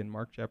we see in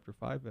Mark chapter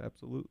 5?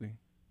 Absolutely.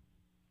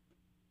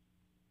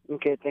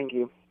 Okay, thank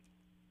you.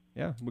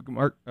 Yeah,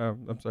 Mark.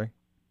 I'm sorry.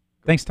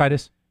 Thanks,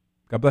 Titus.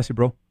 God bless you,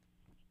 bro.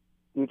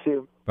 You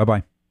too.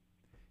 Bye-bye.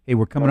 Hey,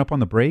 we're coming up on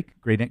the break.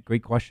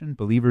 Great question.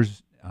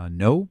 Believers,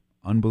 no.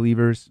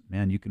 Unbelievers,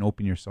 man, you can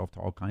open yourself to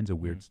all kinds of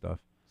weird stuff.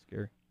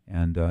 Scary.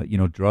 And,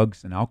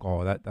 drugs and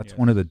alcohol, that's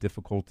one of the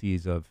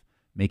difficulties of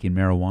making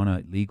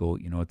marijuana legal.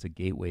 It's a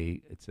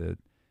gateway.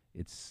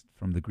 It's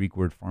from the Greek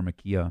word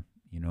pharmakia,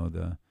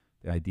 the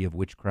idea of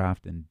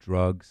witchcraft and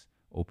drugs,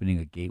 opening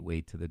a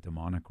gateway to the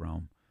demonic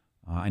realm.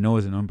 I know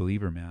as an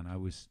unbeliever, man, I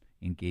was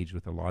engaged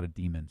with a lot of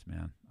demons,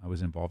 man. I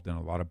was involved in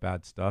a lot of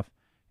bad stuff.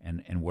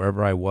 And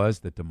wherever I was,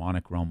 the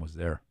demonic realm was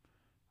there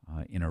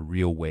in a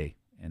real way.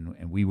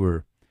 And we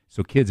were,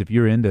 so kids, if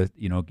you're into,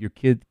 your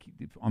kid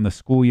on the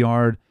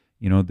schoolyard,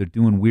 they're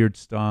doing weird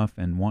stuff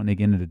and wanting to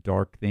get into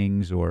dark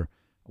things or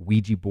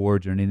Ouija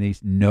boards or any of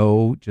these,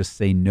 no, just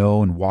say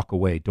no and walk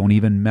away. Don't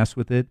even mess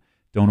with it.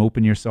 Don't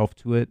open yourself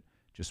to it.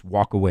 Just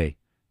walk away.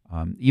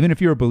 Even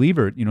if you're a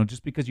believer,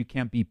 just because you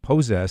can't be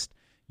possessed,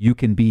 you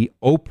can be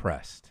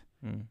oppressed.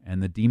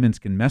 And the demons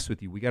can mess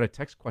with you. We got a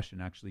text question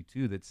actually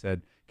too that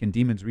said, "Can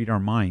demons read our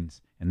minds?"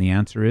 And the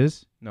answer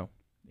is no.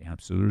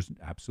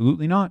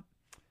 Absolutely not.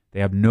 They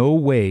have no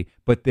way.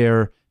 But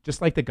they're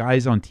just like the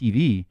guys on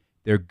TV.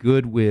 They're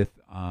good with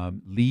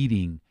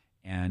leading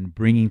and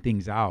bringing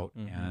things out,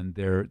 and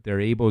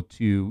they're able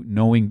to,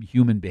 knowing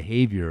human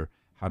behavior,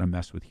 how to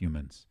mess with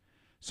humans.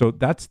 So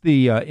that's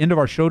the end of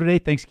our show today.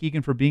 Thanks,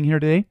 Keegan, for being here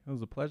today. It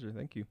was a pleasure.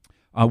 Thank you.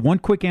 One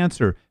quick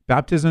answer.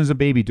 Baptism as a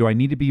baby. Do I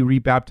need to be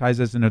rebaptized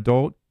as an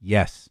adult?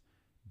 Yes.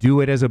 Do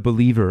it as a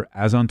believer,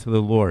 as unto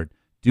the Lord.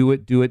 Do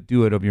it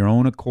of your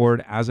own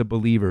accord as a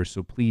believer.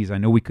 So please, I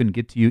know we couldn't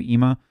get to you,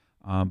 Ema,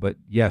 but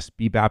yes,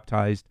 be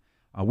baptized.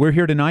 We're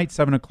here tonight,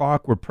 7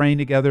 o'clock. We're praying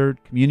together,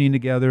 communion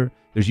together.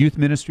 There's youth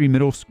ministry,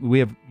 middle school. We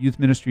have youth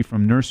ministry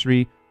from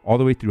nursery all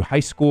the way through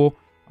high school,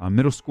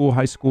 middle school,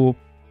 high school.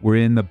 We're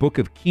in the book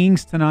of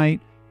Kings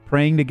tonight,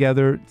 praying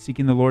together,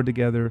 seeking the Lord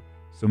together.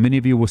 So many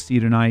of you will see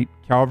tonight,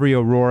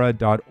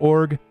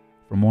 calvaryaurora.org.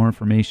 For more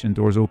information,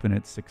 doors open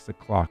at 6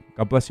 o'clock.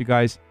 God bless you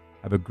guys.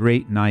 Have a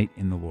great night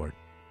in the Lord.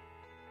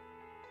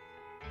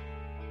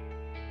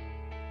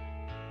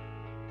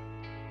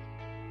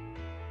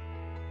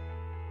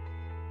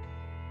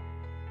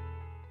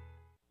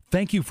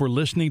 Thank you for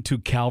listening to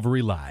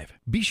Calvary Live.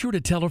 Be sure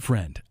to tell a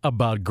friend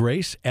about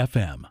Grace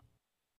FM.